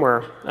whole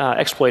firmware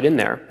exploit in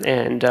there,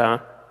 and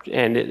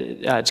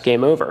it's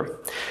game over.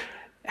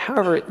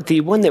 However,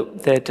 the one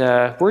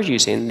that we're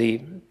using,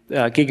 the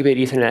gigabit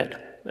Ethernet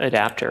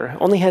adapter,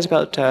 only has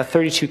about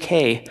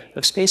 32K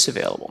of space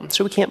available,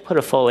 so we can't put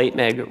a full 8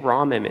 meg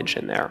ROM image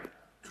in there.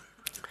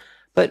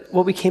 But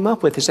what we came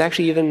up with is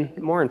actually even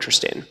more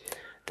interesting,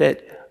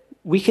 that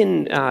we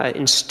can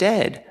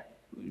instead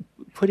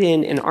put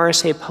in an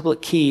RSA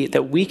public key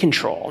that we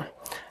control,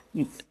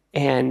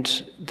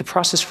 and the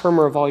process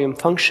firmware volume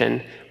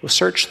function will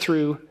search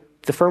through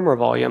the firmware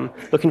volume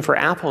looking for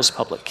Apple's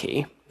public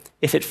key.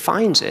 If it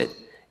finds it,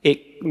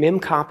 it mem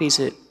copies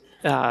it,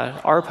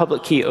 our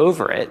public key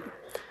over it,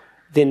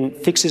 then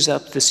fixes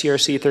up the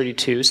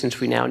CRC32, since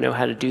we now know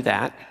how to do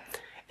that,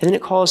 and then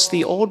it calls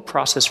the old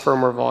process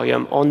firmware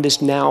volume on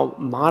this now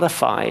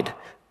modified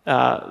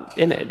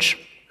image.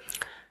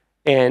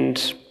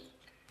 And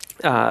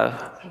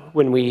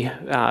when we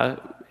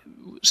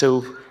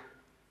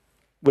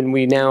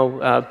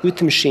now boot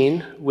the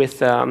machine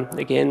with,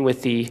 again,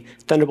 with the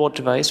Thunderbolt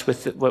device,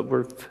 with what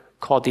we're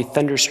called the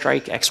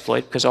Thunderstrike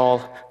exploit, because all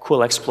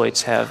cool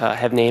exploits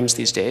have names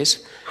these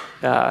days.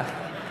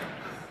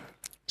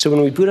 So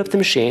when we boot up the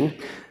machine,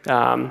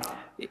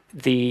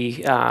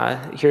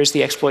 here's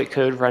the exploit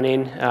code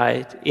running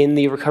in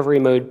the recovery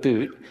mode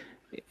boot,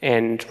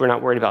 and we're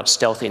not worried about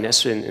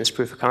stealthiness in this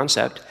proof of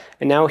concept.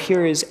 And now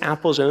here is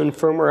Apple's own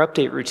firmware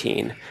update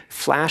routine,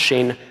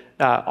 flashing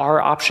our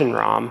option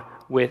ROM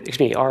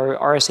with, our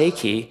RSA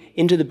key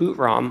into the boot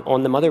ROM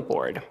on the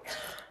motherboard.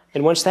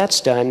 And once that's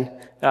done,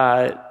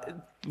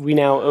 we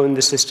now own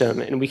the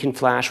system, and we can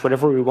flash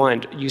whatever we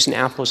want using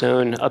Apple's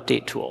own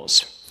update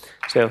tools.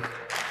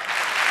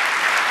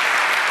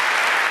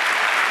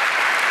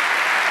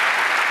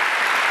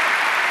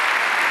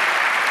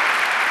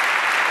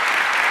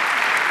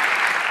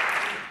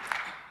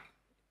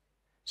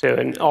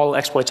 And all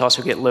exploits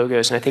also get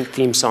logos, and I think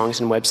theme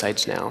songs and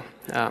websites now.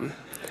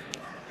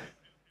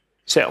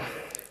 So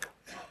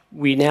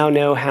we now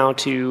know how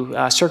to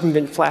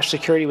circumvent flash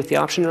security with the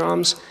option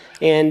ROMs,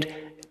 and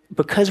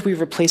because we've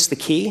replaced the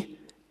key,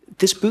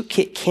 this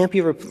bootkit can't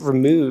be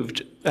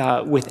removed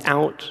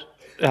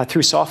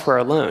through software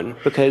alone,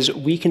 because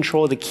we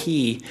control the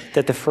key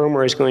that the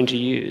firmware is going to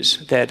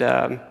use.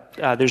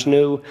 There's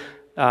no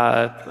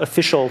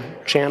official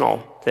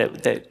channel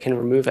that can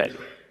remove it.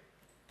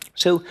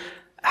 So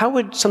how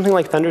would something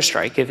like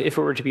Thunderstrike, if it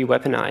were to be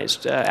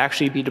weaponized,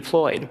 actually be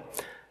deployed?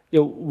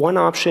 One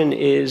option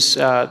is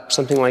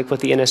something like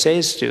what the NSA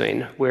is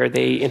doing, where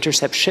they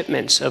intercept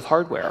shipments of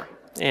hardware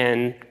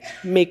and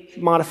make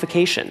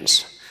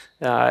modifications,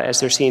 as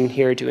they're seen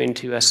here doing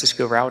to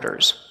Cisco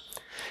routers.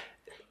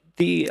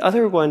 The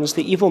other one's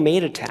the evil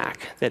maid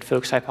attack that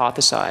folks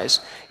hypothesize,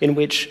 in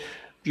which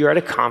you're at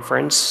a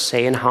conference,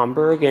 say in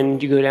Hamburg,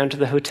 and you go down to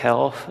the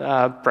hotel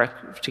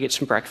to get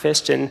some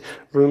breakfast, and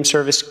room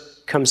service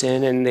comes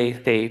in and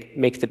they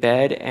make the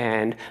bed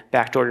and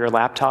backdoor your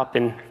laptop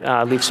and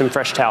leave some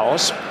fresh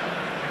towels.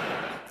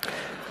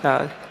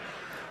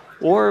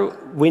 Or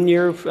when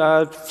you're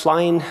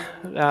flying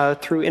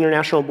through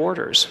international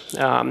borders.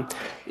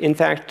 In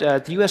fact,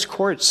 the US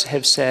courts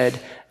have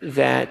said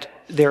that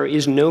there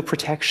is no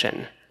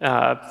protection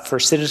for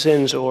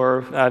citizens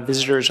or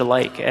visitors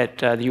alike at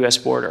the US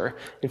border.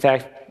 In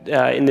fact,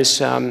 in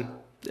this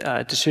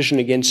decision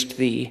against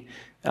a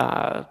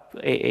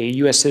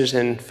US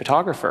citizen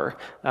photographer,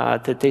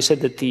 that they said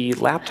that the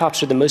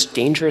laptops are the most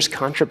dangerous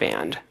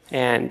contraband,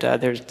 and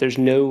there's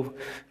no,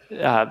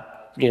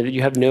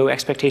 you have no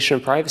expectation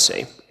of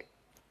privacy.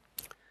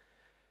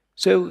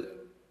 So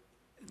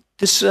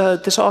this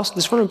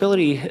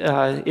vulnerability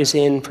is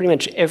in pretty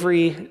much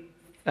every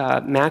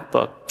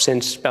MacBook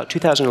since about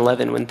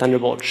 2011, when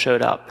Thunderbolt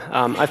showed up.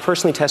 I've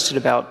personally tested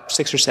about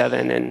 6 or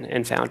 7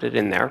 and found it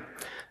in there.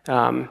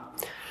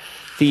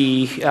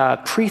 The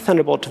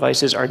pre-Thunderbolt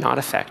devices are not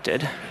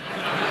affected.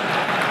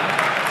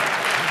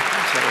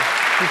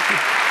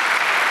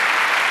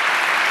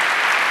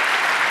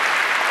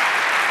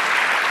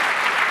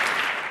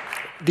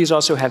 These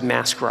also have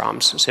mask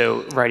ROMs,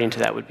 so writing to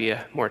that would be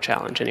a more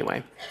challenge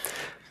anyway.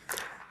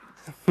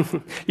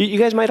 You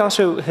guys might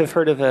also have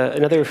heard of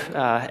another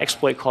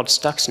exploit called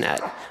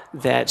Stuxnet.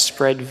 that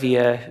spread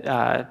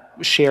via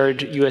shared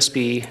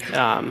USB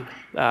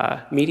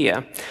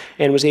media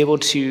and was able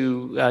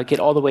to get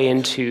all the way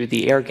into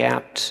the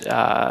air-gapped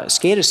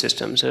SCADA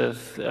systems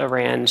of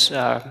Iran's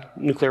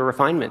nuclear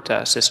refinement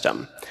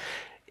system.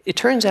 It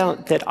turns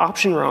out that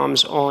option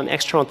ROMs on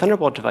external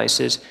Thunderbolt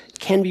devices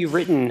can be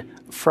written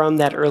from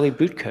that early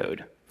boot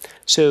code.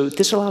 So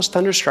this allows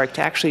Thunderstrike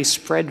to actually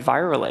spread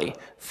virally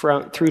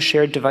through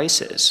shared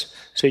devices.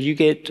 So you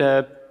get,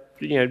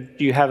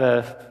 you have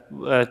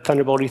a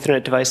Thunderbolt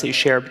Ethernet device that you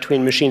share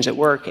between machines at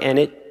work, and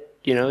it,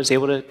 is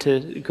able to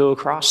go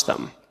across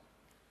them.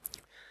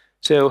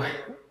 So,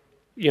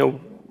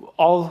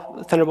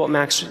 all Thunderbolt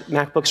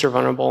MacBooks are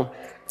vulnerable.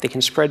 They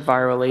can spread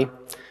virally.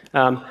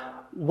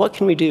 What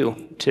can we do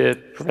to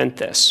prevent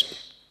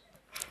this?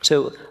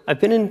 So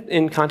I've been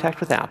in contact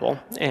with Apple,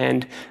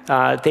 and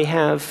they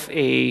have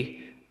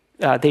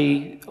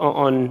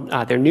on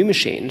their new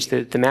machines,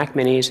 the Mac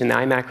Minis and the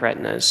iMac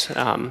Retinas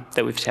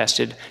that we've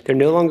tested, they're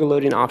no longer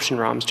loading option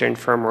ROMs during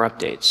firmware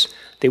updates.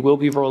 They will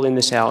be rolling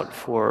this out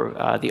for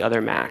the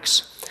other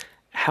Macs.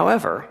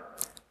 However,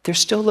 they're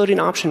still loading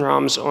option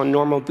ROMs on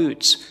normal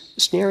boots.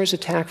 Snare's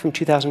attack from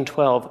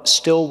 2012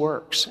 still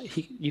works.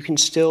 You can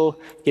still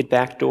get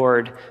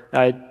backdoored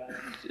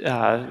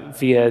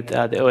via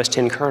the OS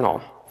X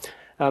kernel.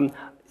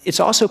 It's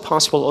also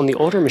possible on the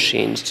older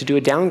machines to do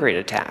a downgrade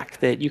attack,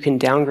 that you can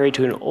downgrade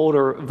to an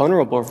older,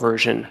 vulnerable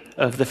version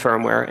of the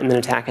firmware and then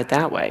attack it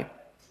that way.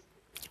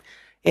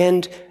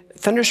 And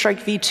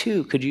Thunderstrike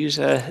v2 could use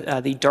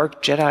the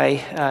Dark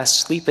Jedi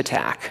sleep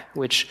attack,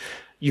 which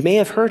you may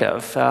have heard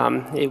of.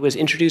 It was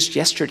introduced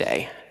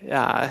yesterday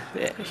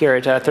here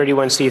at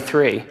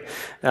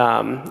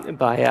 31C3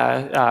 by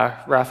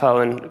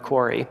Raphael and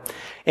Corey.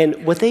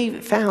 And what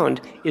they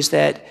found is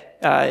that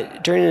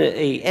during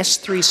a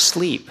S3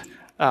 sleep,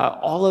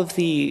 all of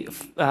the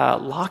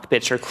lock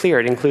bits are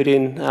cleared,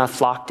 including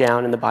flock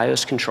down and the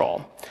BIOS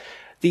control.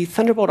 The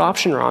Thunderbolt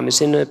option ROM is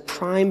in a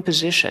prime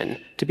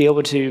position to be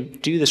able to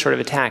do this sort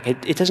of attack.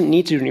 It doesn't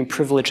need to do any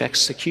privileged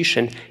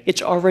execution.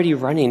 It's already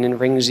running in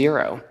ring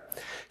 0.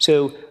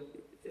 So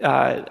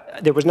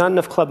there was not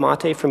enough Club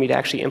Mate for me to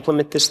actually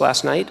implement this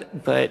last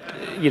night, but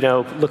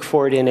look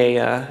for it in a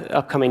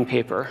upcoming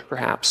paper,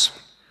 perhaps.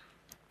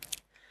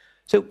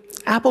 So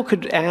Apple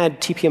could add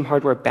TPM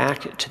hardware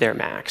back to their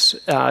Macs.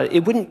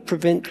 It wouldn't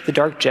prevent the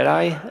Dark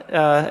Jedi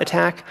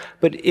attack,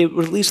 but it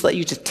would at least let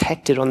you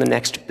detect it on the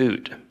next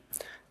boot.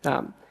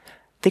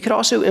 They could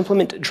also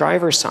implement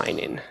driver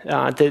signing.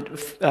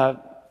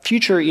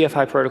 Future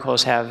EFI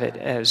protocols have it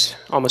as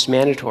almost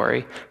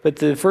mandatory, but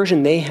the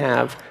version they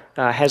have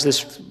has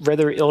this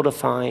rather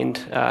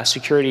ill-defined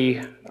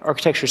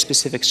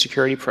architecture-specific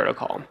security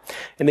protocol.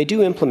 And they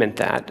do implement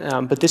that,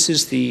 but this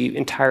is the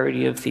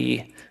entirety of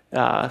the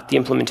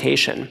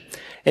implementation.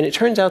 And it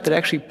turns out that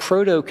actually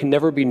proto can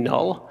never be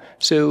null,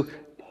 so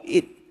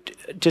it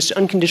just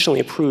unconditionally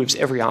approves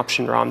every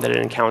option ROM that it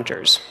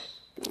encounters,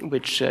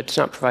 which does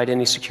not provide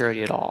any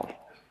security at all.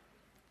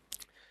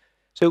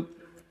 So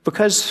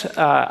because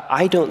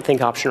I don't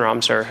think option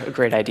ROMs are a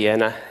great idea,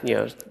 and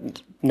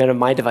none of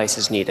my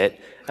devices need it,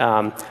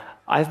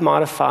 I've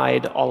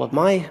modified all of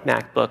my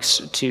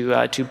MacBooks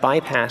to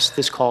bypass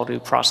this call to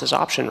process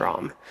option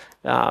ROM.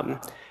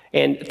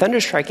 And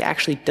Thunderstrike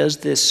actually does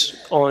this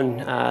on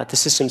the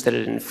systems that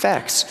it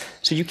infects,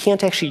 so you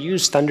can't actually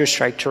use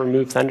Thunderstrike to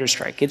remove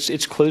Thunderstrike.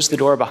 It's closed the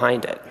door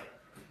behind it.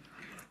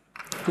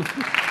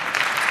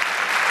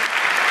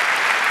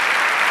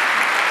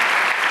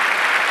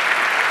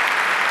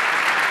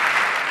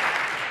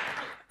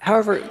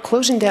 However,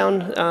 closing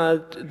down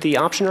the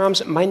option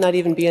ROMs might not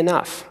even be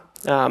enough.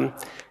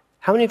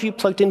 How many of you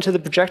plugged into the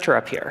projector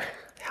up here?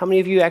 How many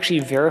of you actually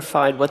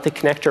verified what the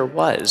connector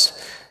was?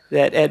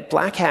 That at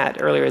Black Hat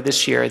earlier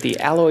this year, the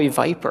Alloy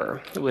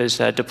Viper was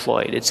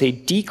deployed. It's a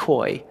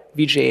decoy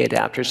VGA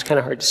adapter. It's kind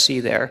of hard to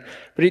see there.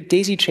 But it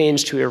daisy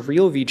chains to a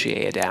real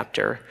VGA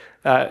adapter,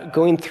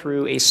 going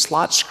through a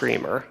slot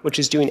screamer, which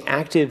is doing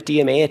active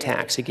DMA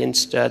attacks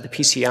against the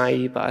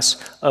PCIe bus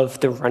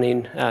of the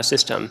running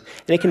system.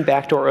 And it can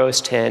backdoor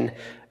OS X.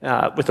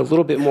 With a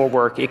little bit more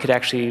work, it could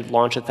actually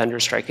launch a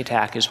Thunderstrike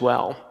attack as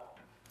well.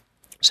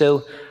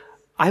 So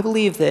I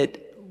believe that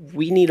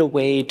we need a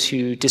way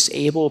to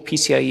disable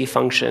PCIe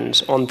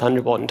functions on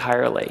Thunderbolt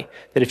entirely.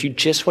 That if you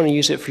just want to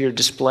use it for your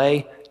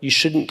display, you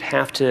shouldn't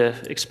have to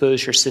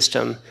expose your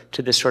system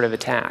to this sort of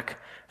attack.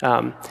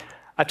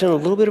 I've done a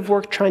little bit of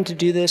work trying to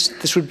do this.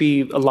 This would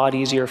be a lot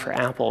easier for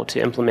Apple to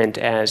implement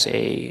as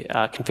a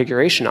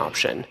configuration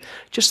option.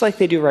 Just like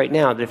they do right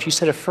now, that if you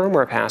set a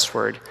firmware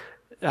password,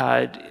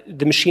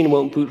 the machine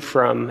won't boot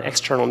from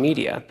external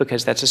media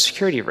because that's a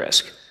security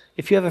risk.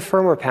 If you have a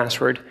firmware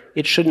password,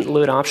 it shouldn't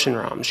load option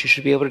ROMs. You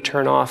should be able to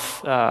turn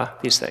off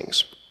these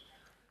things.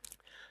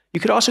 You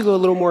could also go a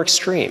little more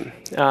extreme.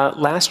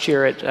 Last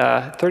year at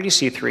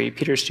 30C3,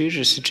 Peter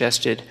Stooges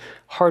suggested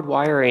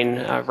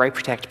hardwiring write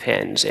protect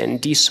pins and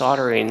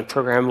desoldering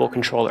programmable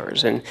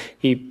controllers. And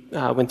he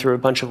went through a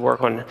bunch of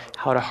work on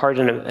how to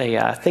harden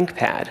a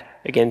ThinkPad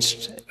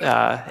against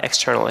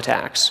external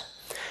attacks.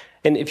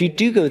 And if you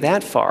do go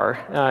that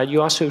far,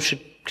 you also should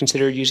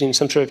considered using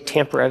some sort of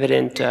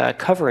tamper-evident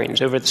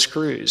coverings over the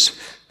screws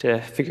to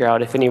figure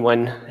out if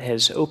anyone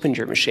has opened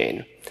your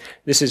machine.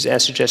 This is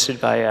as suggested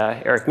by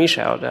Eric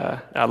Michaud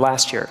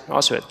last year,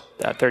 also at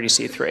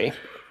 30C3.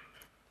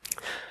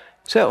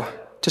 So,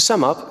 to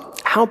sum up,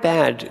 how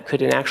bad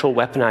could an actual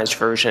weaponized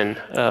version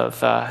of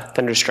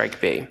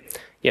Thunderstrike be?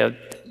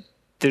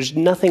 There's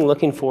nothing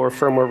looking for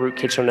firmware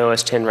rootkits on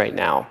OS X right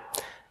now.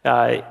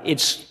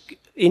 It's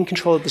in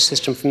control of the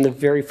system from the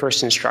very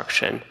first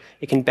instruction.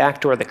 It can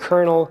backdoor the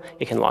kernel,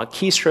 it can log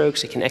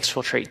keystrokes, it can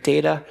exfiltrate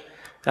data.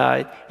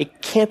 It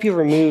can't be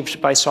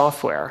removed by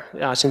software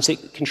since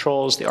it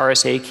controls the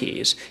RSA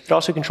keys. It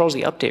also controls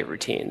the update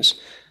routines.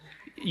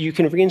 You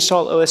can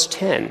reinstall OS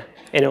X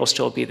and it will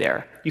still be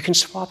there. You can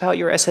swap out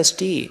your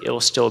SSD, it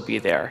will still be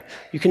there.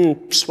 You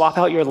can swap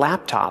out your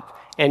laptop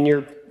and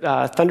your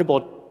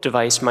Thunderbolt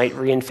device might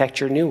reinfect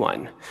your new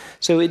one.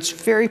 So it's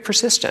very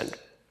persistent.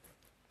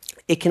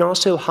 It can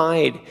also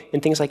hide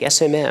in things like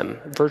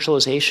SMM,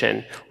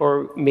 virtualization,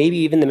 or maybe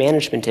even the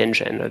management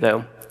engine,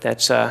 although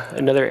that's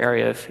another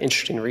area of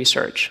interesting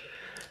research.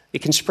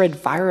 It can spread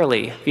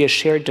virally via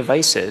shared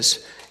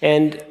devices,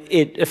 and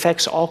it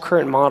affects all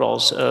current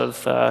models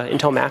of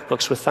Intel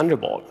MacBooks with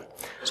Thunderbolt.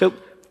 So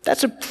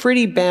that's a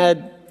pretty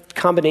bad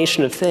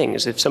combination of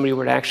things if somebody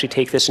were to actually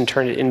take this and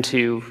turn it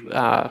into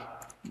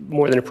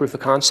more than a proof of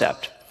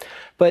concept.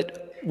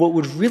 But what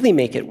would really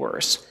make it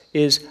worse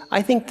is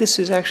I think this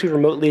is actually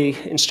remotely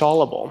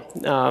installable.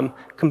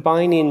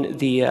 Combining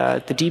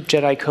the deep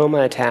Jedi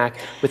coma attack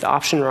with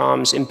option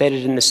ROMs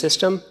embedded in the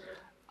system,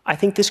 I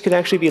think this could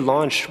actually be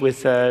launched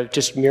with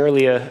just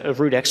merely a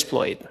root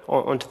exploit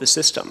onto the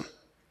system.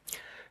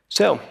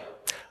 So,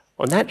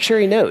 on that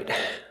cheery note,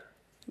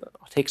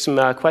 I'll take some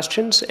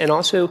questions, and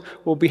also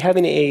we'll be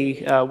having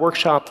a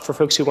workshop for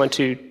folks who want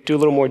to do a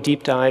little more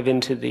deep dive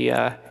into the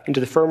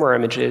firmware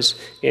images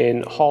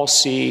in Hall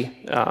C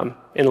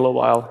in a little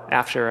while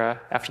after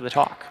the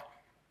talk.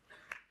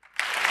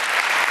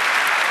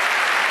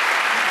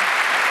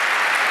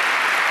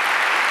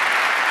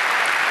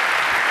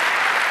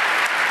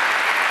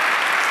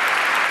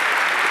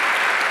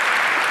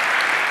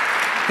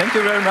 Thank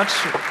you very much,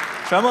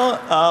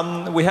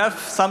 Tremor. We have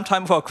some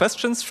time for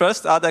questions.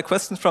 First, are there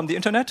questions from the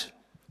internet?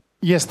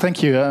 Yes,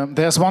 thank you.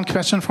 There's one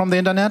question from the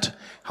internet.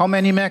 How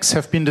many Macs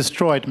have been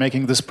destroyed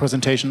making this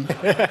presentation?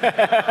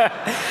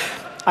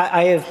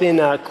 I have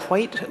been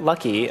quite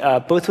lucky,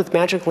 both with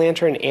Magic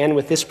Lantern and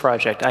with this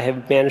project. I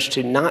have managed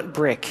to not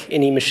brick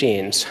any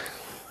machines.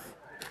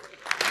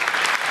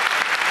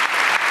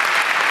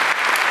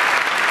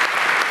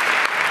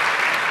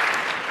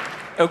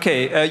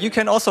 Okay, you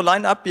can also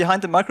line up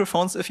behind the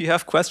microphones if you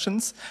have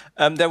questions.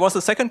 There was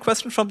a second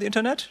question from the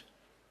internet?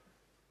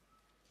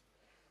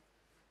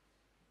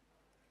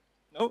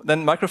 No?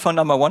 Then microphone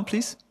number 1,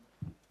 please.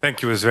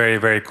 Thank you. It was a very,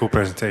 very cool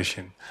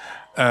presentation.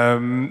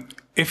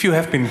 If you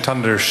have been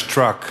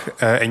thunderstruck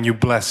and you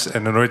bless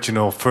an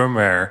original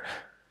firmware,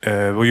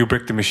 will you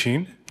brick the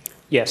machine?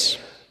 Yes.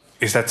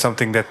 Is that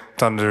something that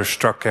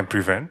Thunderstruck can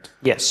prevent?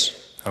 Yes.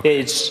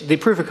 Okay. The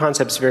proof of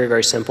concept is very,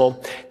 very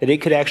simple, that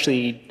it could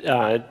actually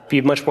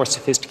be much more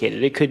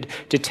sophisticated. It could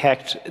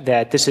detect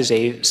that this is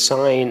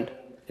an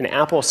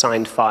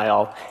Apple-signed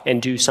file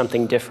and do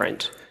something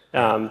different.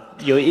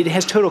 It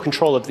has total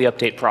control of the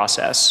update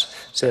process.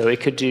 So it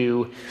could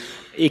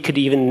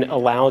even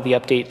allow the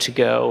update to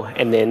go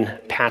and then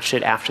patch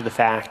it after the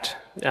fact,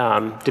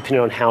 depending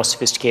on how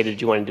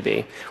sophisticated you want it to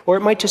be. Or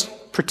it might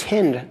just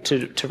pretend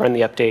to run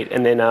the update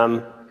and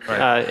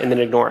then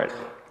ignore it.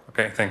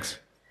 Okay, thanks.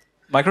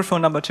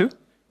 Microphone number 2.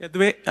 Yeah, the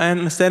way I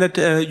understand it,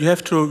 you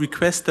have to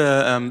request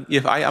the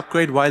EFI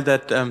upgrade while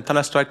that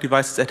Thunderstrike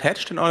device is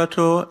attached in order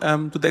to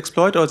do the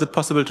exploit, or is it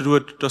possible to do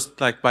it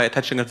just like by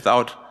attaching it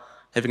without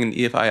having an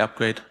EFI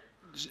upgrade?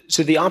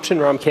 So the option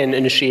ROM can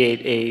initiate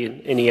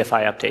an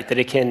EFI update, that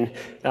it can,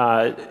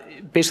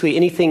 basically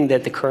anything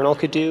that the kernel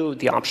could do,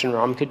 the option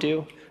ROM could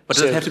do. But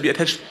does it have to be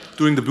attached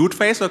during the boot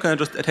phase, or can I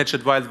just attach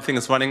it while the thing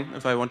is running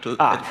if I want to?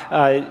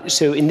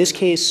 So in this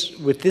case,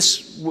 with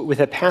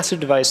a passive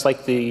device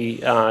like the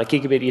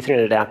gigabit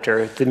Ethernet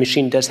adapter, the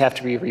machine does have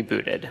to be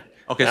rebooted.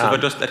 Okay, so if I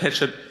just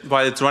attach it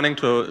while it's running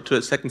to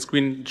a second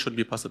screen, it should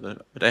be possible,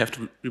 but I have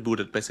to reboot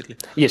it basically.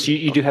 Yes,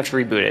 you do have to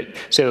reboot it.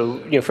 So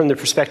from the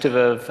perspective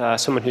of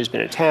someone who's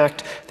been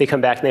attacked, they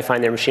come back and they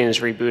find their machine is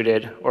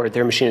rebooted or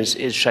their machine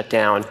is shut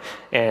down,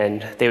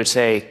 and they would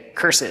say,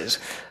 curses.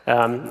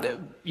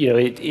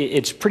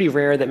 It's pretty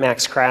rare that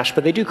Macs crash,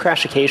 but they do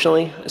crash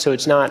occasionally, so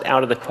it's not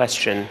out of the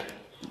question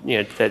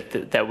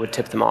that would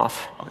tip them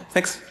off. Okay,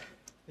 thanks.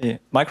 Yeah.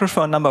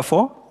 Microphone number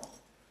 4.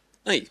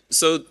 Hi.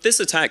 So this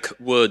attack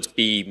would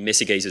be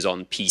mitigated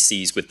on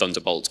PCs with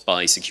Thunderbolt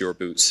by secure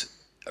boot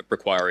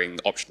requiring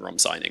option ROM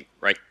signing,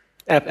 right?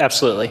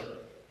 Absolutely.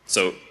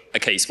 So a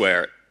case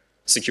where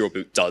secure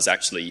boot does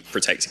actually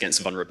protect against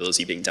a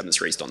vulnerability being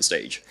demonstrated on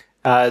stage.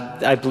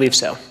 I believe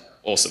so.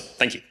 Awesome.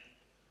 Thank you.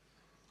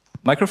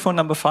 Microphone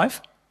number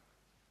 5.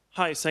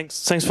 Hi,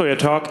 thanks for your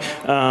talk.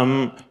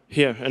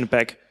 Here in the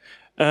back.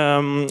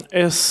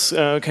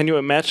 Can you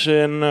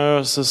imagine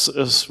this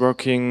is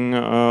working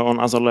on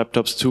other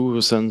laptops too,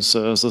 since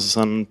this is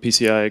an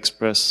PCI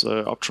Express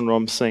option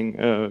ROM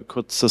thing?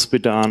 Could this be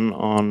done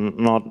on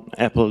not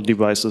Apple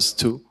devices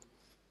too,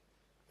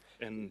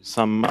 in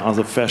some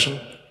other fashion?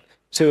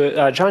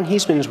 So John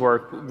Heisman's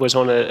work was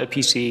on a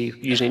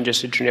PC using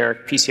just a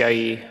generic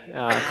PCIe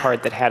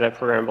card that had a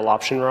programmable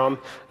option ROM.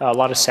 A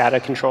lot of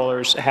SATA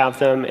controllers have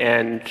them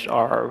and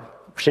are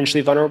potentially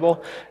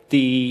vulnerable.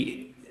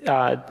 The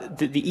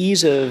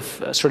ease of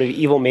sort of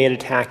evil maid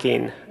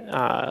attacking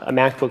a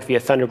MacBook via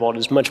Thunderbolt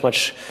is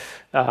much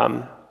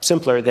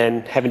simpler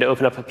than having to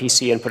open up a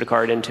PC and put a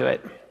card into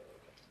it.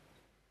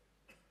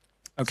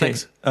 Okay,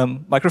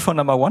 microphone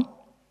number 1.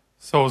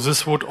 So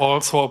this would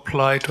also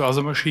apply to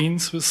other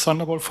machines with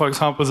Thunderbolt. For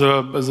example,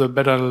 the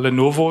better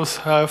Lenovo's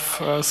have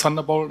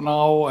Thunderbolt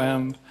now,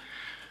 and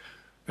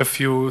if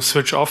you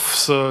switch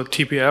off the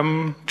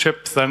TPM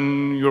chip,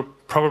 then you're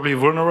probably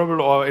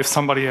vulnerable. Or if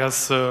somebody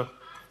has a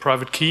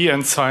private key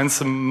and signs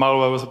the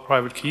malware with a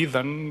private key,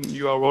 then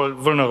you are all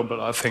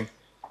vulnerable, I think.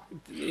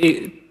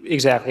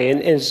 Exactly,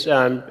 and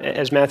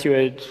as Matthew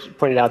had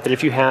pointed out, that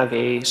if you have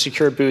a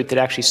secure boot that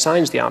actually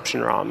signs the option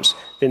ROMs,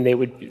 then they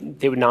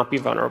would not be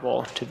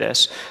vulnerable to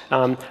this.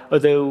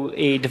 Although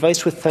a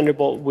device with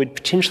Thunderbolt would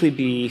potentially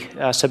be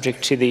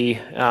subject to the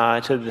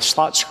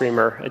slot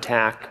screamer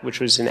attack,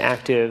 which was an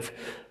active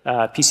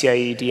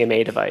PCIe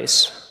DMA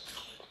device.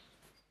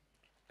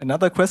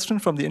 Another question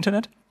from the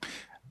internet?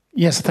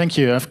 Yes, thank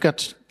you. I've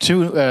got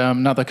two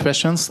other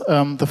questions.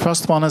 The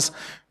first one is,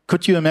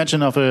 could you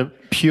imagine of a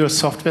pure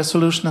software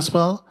solution as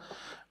well?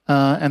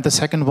 And the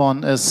second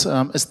one is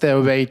there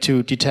a way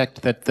to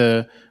detect that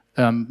the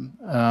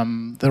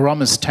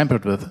ROM is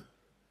tampered with?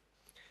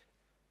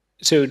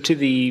 So to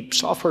the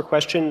software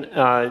question,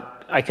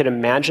 I could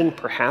imagine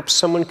perhaps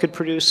someone could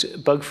produce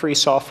bug-free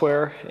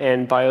software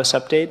and BIOS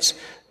updates,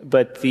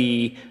 but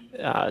the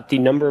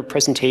number of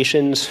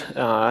presentations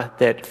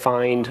that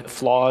find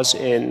flaws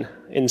in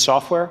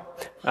software,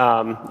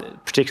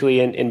 particularly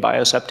in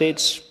BIOS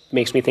updates,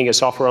 makes me think a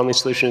software-only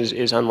solution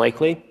is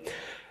unlikely.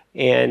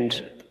 And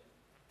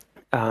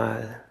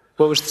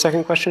what was the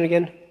second question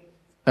again?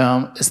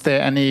 Is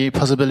there any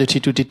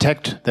possibility to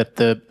detect that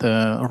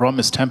the ROM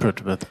is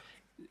tampered with?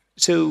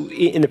 So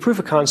in the proof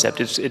of concept,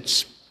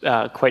 it's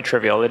quite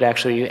trivial. It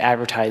actually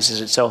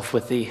advertises itself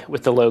with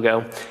the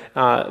logo.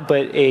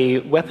 But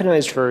a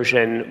weaponized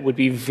version would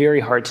be very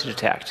hard to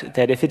detect.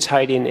 That if it's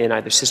hiding in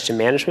either system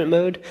management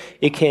mode,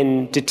 it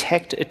can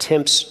detect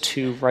attempts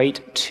to read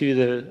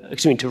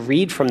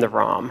from the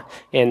ROM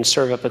and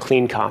serve up a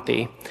clean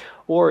copy,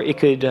 or it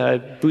could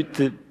boot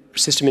the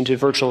system into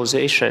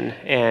virtualization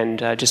and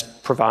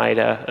just provide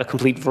a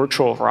complete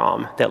virtual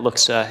ROM that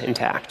looks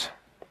intact.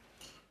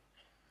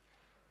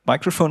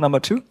 Microphone number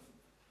 2.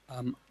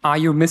 Are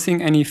you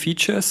missing any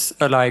features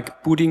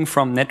like booting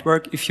from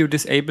network if you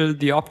disable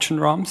the option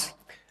ROMs?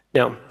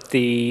 No.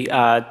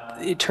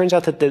 It turns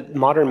out that the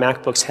modern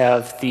MacBooks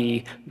have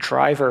the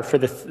driver for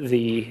the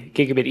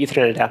gigabit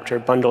Ethernet adapter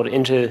bundled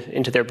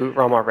into their boot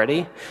ROM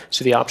already,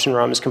 so the option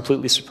ROM is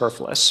completely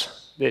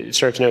superfluous. It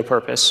serves no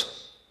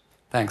purpose.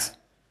 Thanks.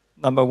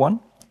 Number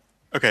 1.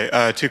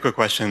 Okay, 2 quick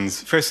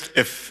questions. First,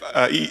 if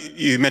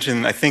you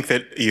mentioned, I think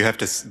that you have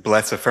to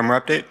bless a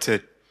firmware update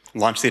to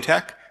launch the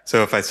attack.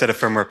 So if I set a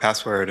firmware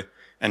password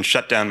and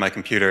shut down my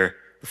computer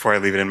before I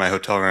leave it in my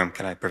hotel room,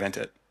 can I prevent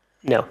it?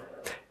 No.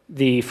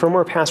 The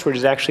firmware password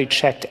is actually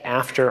checked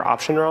after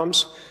option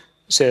ROMs.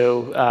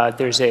 So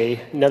there's a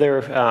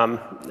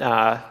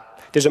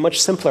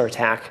much simpler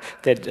attack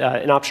that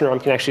an option ROM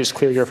can actually just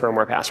clear your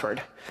firmware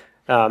password.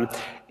 And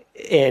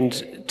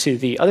to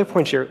the other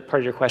part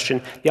of your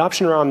question, the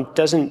option ROM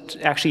doesn't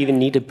actually even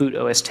need to boot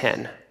OS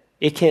X.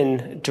 It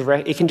can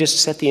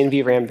just set the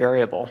NVRAM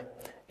variable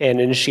and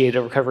initiate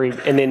a recovery,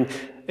 and then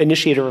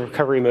initiate a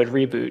recovery mode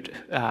reboot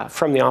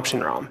from the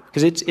option ROM,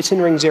 because it's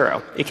in ring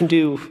 0. It can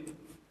do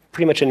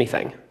pretty much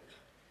anything.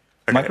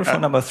 Okay. Microphone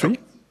number 3.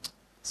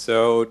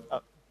 So,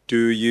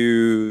 do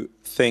you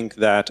think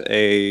that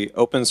an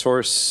open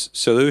source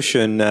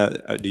solution as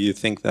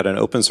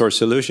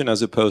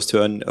opposed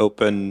to an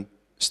open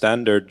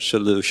standard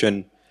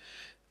solution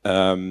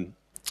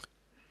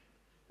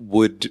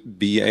would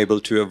be able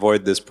to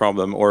avoid this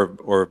problem,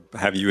 or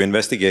have you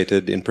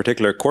investigated in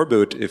particular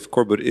coreboot, if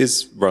coreboot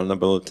is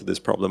vulnerable to this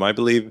problem? I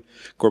believe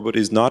coreboot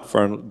is not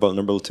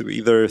vulnerable to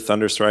either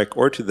Thunderstrike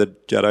or to the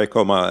Jedi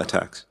Coma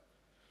attacks.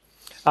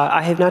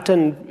 I have not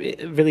done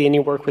really any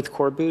work with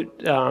coreboot,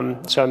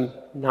 so I'm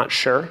not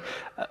sure.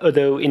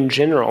 Although in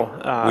general,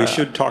 we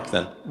should talk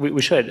then.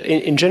 We should.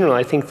 In general,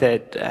 I think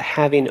that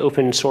having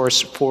open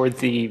source for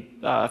the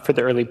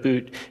early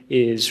boot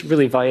is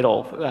really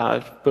vital,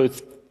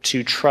 both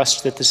to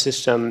trust that the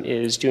system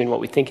is doing what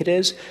we think it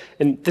is.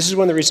 And this is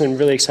one of the reasons I'm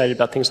really excited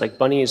about things like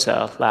Bunny's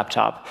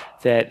laptop,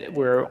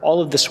 where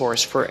all of the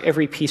source for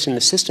every piece in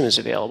the system is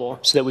available,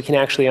 so that we can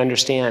actually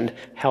understand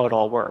how it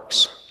all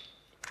works.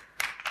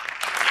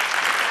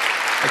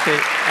 Okay.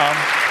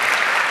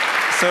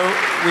 So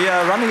we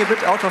are running a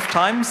bit out of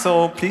time,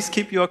 so please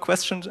keep your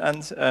questions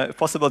and, if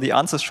possible, the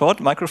answers short.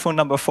 Microphone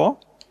number 4.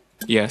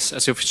 Yes,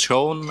 as you've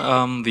shown,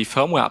 the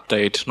firmware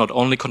update not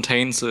only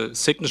contains a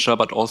signature,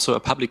 but also a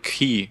public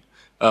key.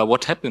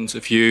 What happens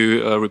if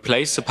you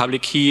replace the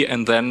public key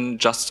and then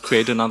just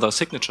create another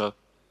signature?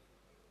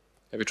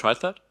 Have you tried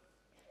that?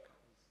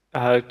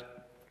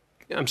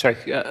 I'm sorry.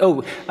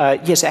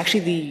 Yes,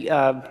 actually,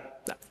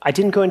 I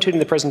didn't go into it in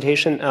the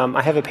presentation.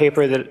 I have a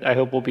paper that I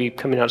hope will be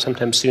coming out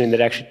sometime soon that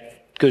actually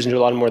goes into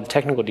a lot more of the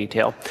technical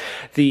detail.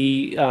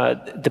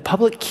 The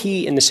public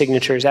key in the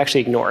signature is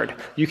actually ignored.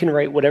 You can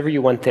write whatever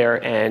you want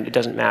there, and it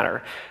doesn't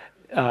matter.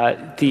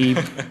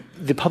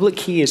 The public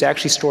key is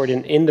actually stored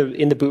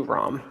in the boot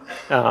ROM.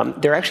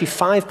 There are actually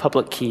 5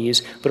 public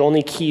keys, but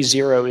only key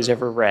 0 is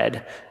ever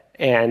read,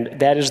 and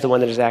that is the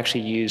one that is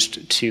actually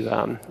used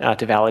to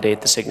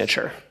validate the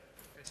signature.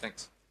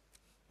 Thanks.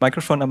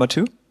 Microphone number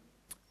 2.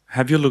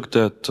 Have you looked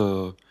at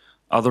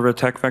other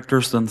attack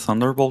vectors than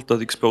Thunderbolt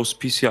that expose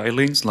PCI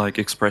lanes like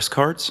express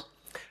cards?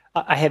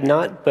 I have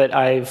not, but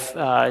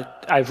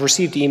I've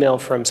received email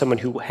from someone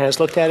who has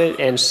looked at it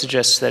and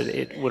suggests that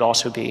it would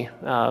also be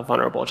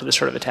vulnerable to this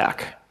sort of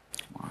attack.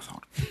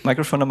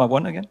 Microphone number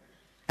 1 again.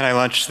 Can I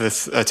launch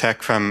this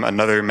attack from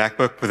another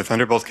MacBook with a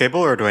Thunderbolt cable,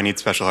 or do I need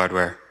special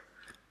hardware?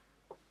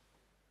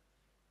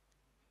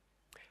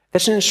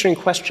 That's an interesting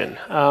question.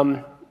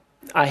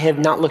 I have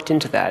not looked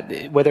into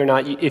that. Whether or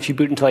not, if you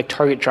boot into like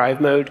target drive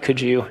mode,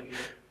 could you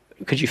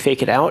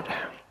fake it out?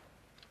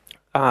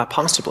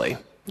 Possibly.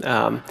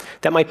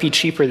 That might be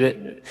cheaper.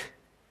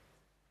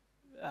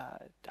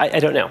 I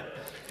don't know.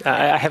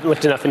 I haven't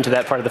looked enough into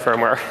that part of the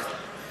firmware.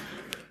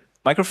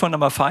 Microphone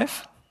number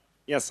 5.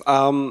 Yes,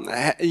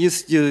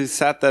 you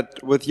said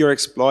that with your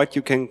exploit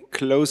you can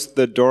close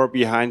the door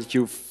behind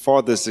you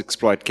for this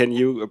exploit. Can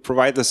you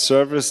provide the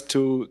service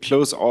to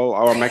close all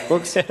our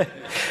MacBooks?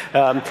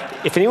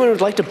 If anyone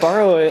would like to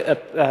borrow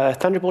a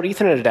Thunderbolt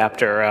Ethernet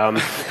adapter.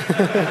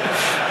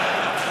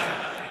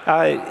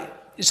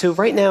 So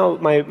right now,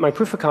 my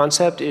proof of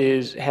concept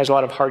has a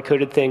lot of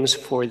hard-coded things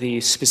for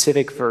the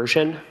specific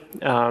version.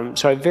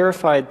 So I've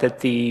verified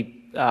that the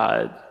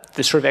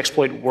sort of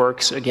exploit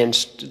works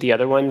against the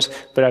other ones,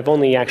 but I've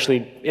only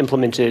actually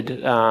implemented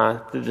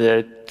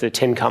the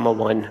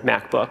 10,1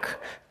 MacBook.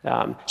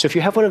 So if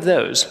you have one of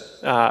those,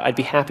 I'd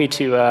be happy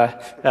to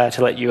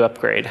let you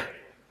upgrade.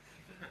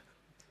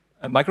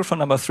 Microphone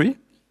number 3.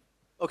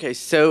 Okay,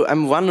 so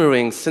I'm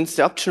wondering, since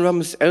the option ROM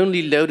is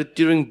only loaded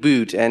during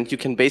boot, and you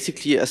can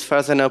basically, as far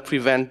as I know,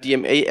 prevent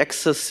DMA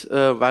access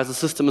while the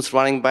system is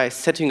running by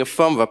setting a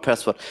firmware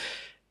password.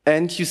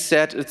 And you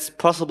said it's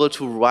possible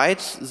to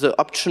write the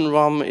option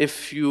ROM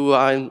if you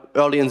are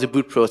early in the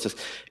boot process.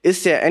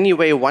 Is there any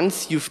way,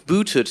 once you've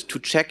booted, to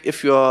check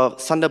if your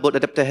Thunderbolt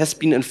adapter has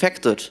been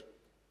infected?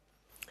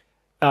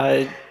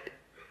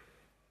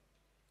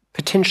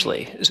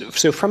 Potentially.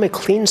 So from a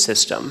clean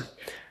system,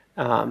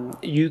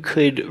 you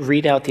could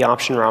read out the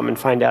option ROM and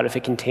find out if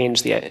it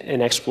contains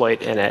an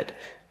exploit in it.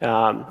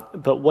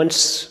 But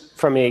once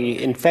from an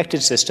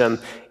infected system,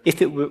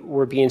 if it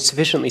were being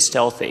sufficiently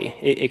stealthy,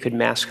 it could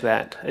mask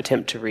that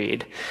attempt to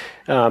read.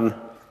 And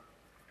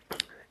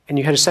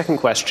you had a second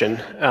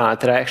question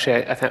that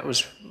I thought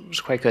was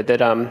quite good.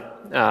 That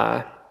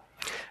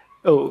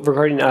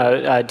regarding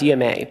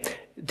DMA.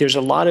 There's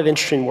a lot of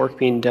interesting work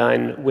being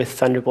done with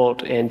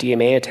Thunderbolt and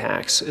DMA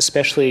attacks,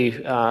 especially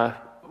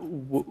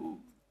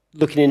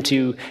looking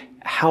into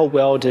how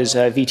well does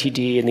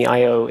VTD and the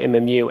IO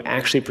MMU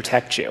actually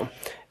protect you.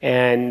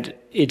 And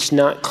it's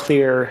not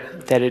clear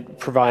that it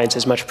provides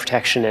as much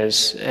protection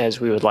as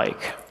we would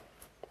like.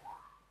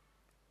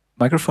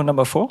 Microphone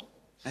number 4.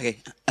 Okay.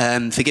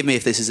 Forgive me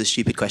if this is a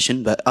stupid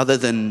question, but other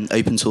than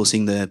open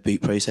sourcing the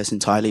boot process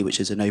entirely, which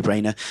is a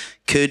no-brainer,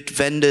 could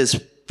vendors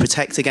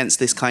protect against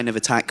this kind of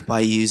attack by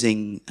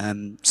using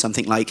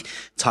something like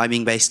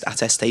timing-based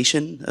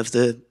attestation of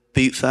the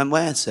boot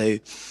firmware? So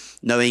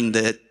knowing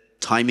the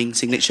timing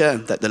signature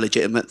that the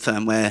legitimate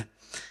firmware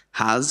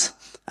has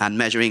and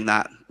measuring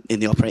that in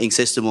the operating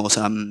system or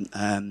some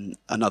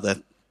another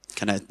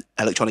kind of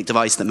electronic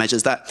device that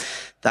measures that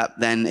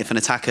then if an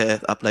attacker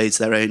uploads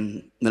their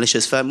own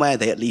malicious firmware,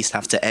 they at least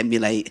have to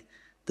emulate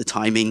the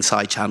timing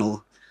side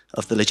channel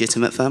of the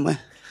legitimate firmware?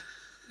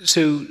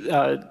 So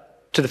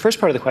to the first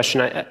part of the question,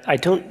 I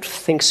don't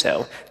think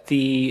so.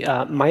 The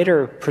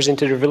MITRE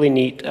presented a really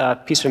neat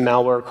piece of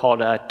malware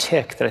called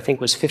Tick that I think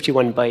was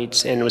 51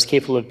 bytes and was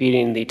capable of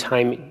beating the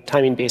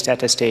timing-based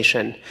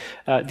attestation.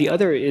 The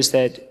other is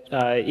that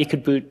it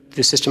could boot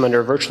the system under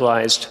a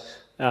virtualized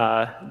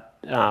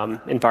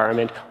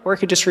environment, or it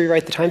could just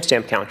rewrite the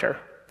timestamp counter.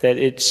 That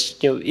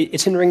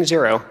it's in ring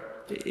 0.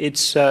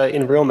 It's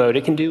in real mode.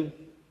 It can do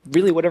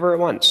really whatever it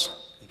wants.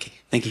 Okay,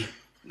 thank you.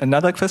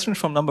 Another question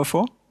from number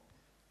 4.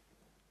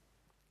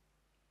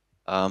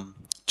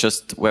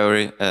 Just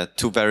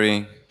two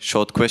very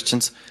short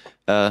questions.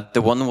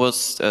 The one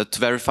was to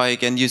verify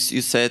again, you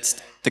said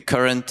the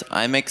current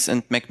iMacs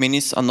and Mac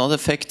Minis are not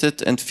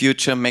affected and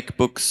future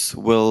MacBooks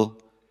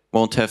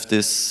won't have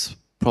this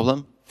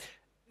problem?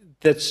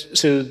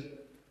 So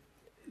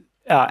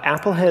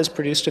Apple has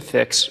produced a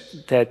fix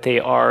that they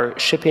are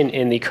shipping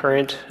in the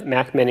current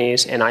Mac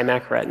Minis and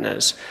iMac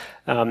Retinas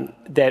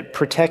that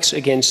protects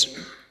against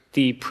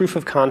the proof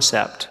of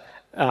concept.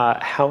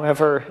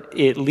 However,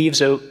 it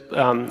leaves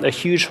a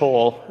huge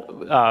hole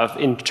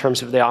in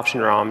terms of the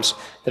option ROMs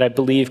that I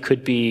believe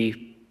could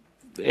be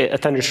a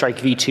Thunderstrike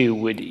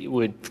V2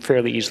 would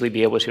fairly easily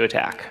be able to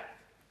attack.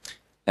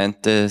 And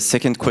the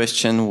second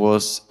question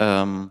was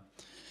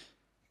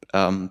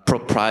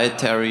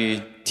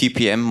proprietary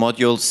TPM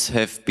modules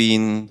have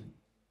been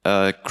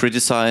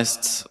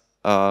criticized.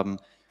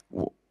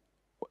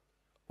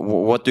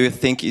 What do you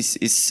think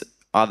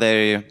are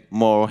they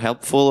more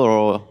helpful,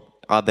 or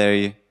are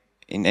they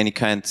in any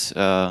kind,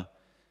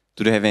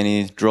 do they have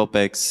any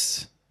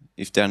drawbacks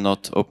if they're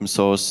not open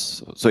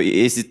source? So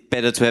is it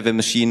better to have a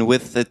machine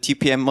with a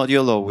TPM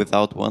module or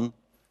without one?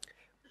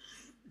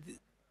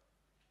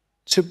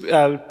 So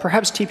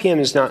perhaps TPM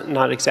is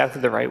not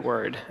exactly the right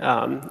word,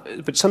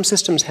 but some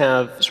systems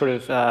have sort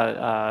of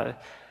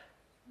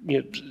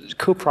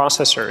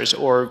coprocessors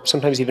or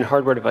sometimes even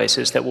hardware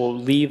devices that will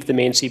leave the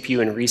main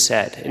CPU and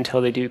reset until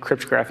they do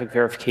cryptographic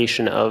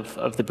verification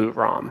of the boot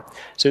ROM.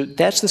 So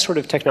that's the sort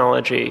of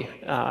technology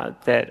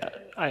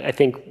that I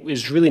think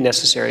is really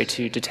necessary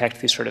to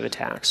detect these sort of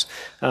attacks.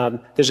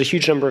 There's a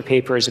huge number of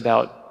papers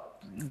about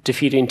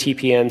defeating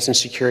TPMs and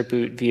secure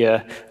boot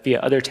via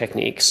other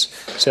techniques.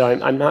 So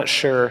I'm not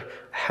sure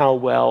how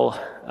well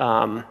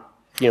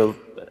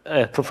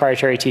a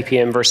proprietary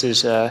TPM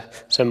versus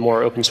some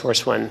more open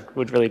source one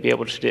would really be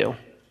able to do.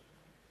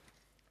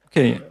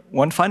 Okay,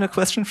 one final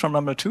question from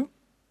number 2.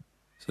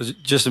 So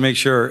just to make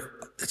sure,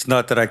 it's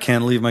not that I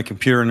can't leave my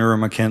computer in the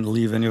room, I can't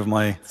leave any of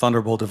my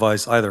Thunderbolt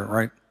device either,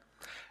 right?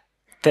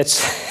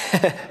 That's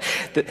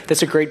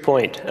a great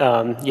point.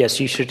 Yes,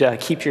 you should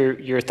keep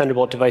your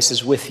Thunderbolt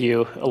devices with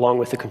you along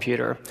with the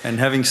computer. And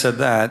having said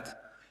that,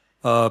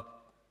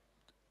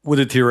 would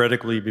it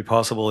theoretically be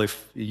possible,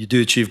 if you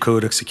do achieve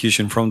code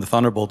execution from the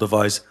Thunderbolt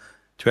device,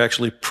 to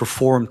actually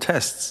perform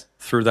tests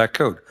through that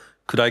code?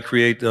 Could I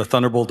create a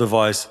Thunderbolt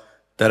device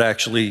that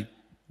actually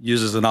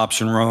uses an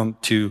option ROM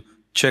to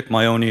check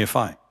my own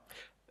EFI?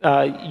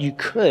 You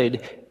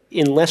could,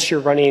 unless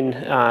you're running,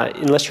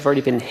 unless you've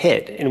already been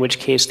hit, in which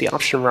case the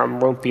option ROM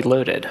won't be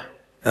loaded.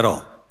 At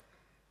all?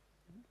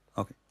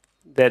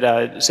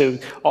 That, so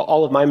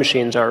all of my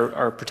machines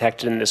are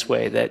protected in this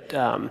way, that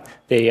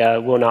they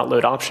will not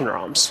load option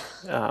ROMs,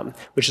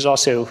 which is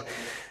also,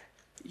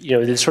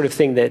 the sort of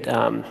thing that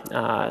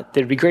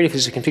it'd be great if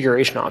there's a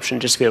configuration option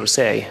just to be able to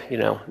say,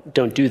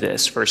 don't do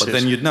this versus. But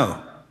then you'd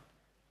know.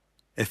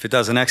 If it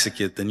doesn't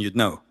execute, then you'd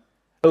know.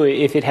 Oh,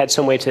 if it had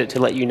some way to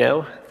let you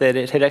know that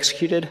it had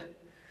executed?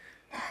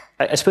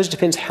 I suppose it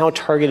depends how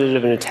targeted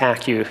of an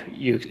attack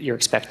you're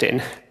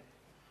expecting.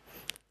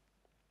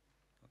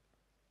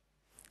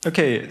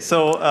 Okay,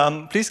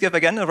 so please give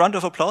again a round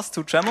of applause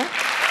to Cemo.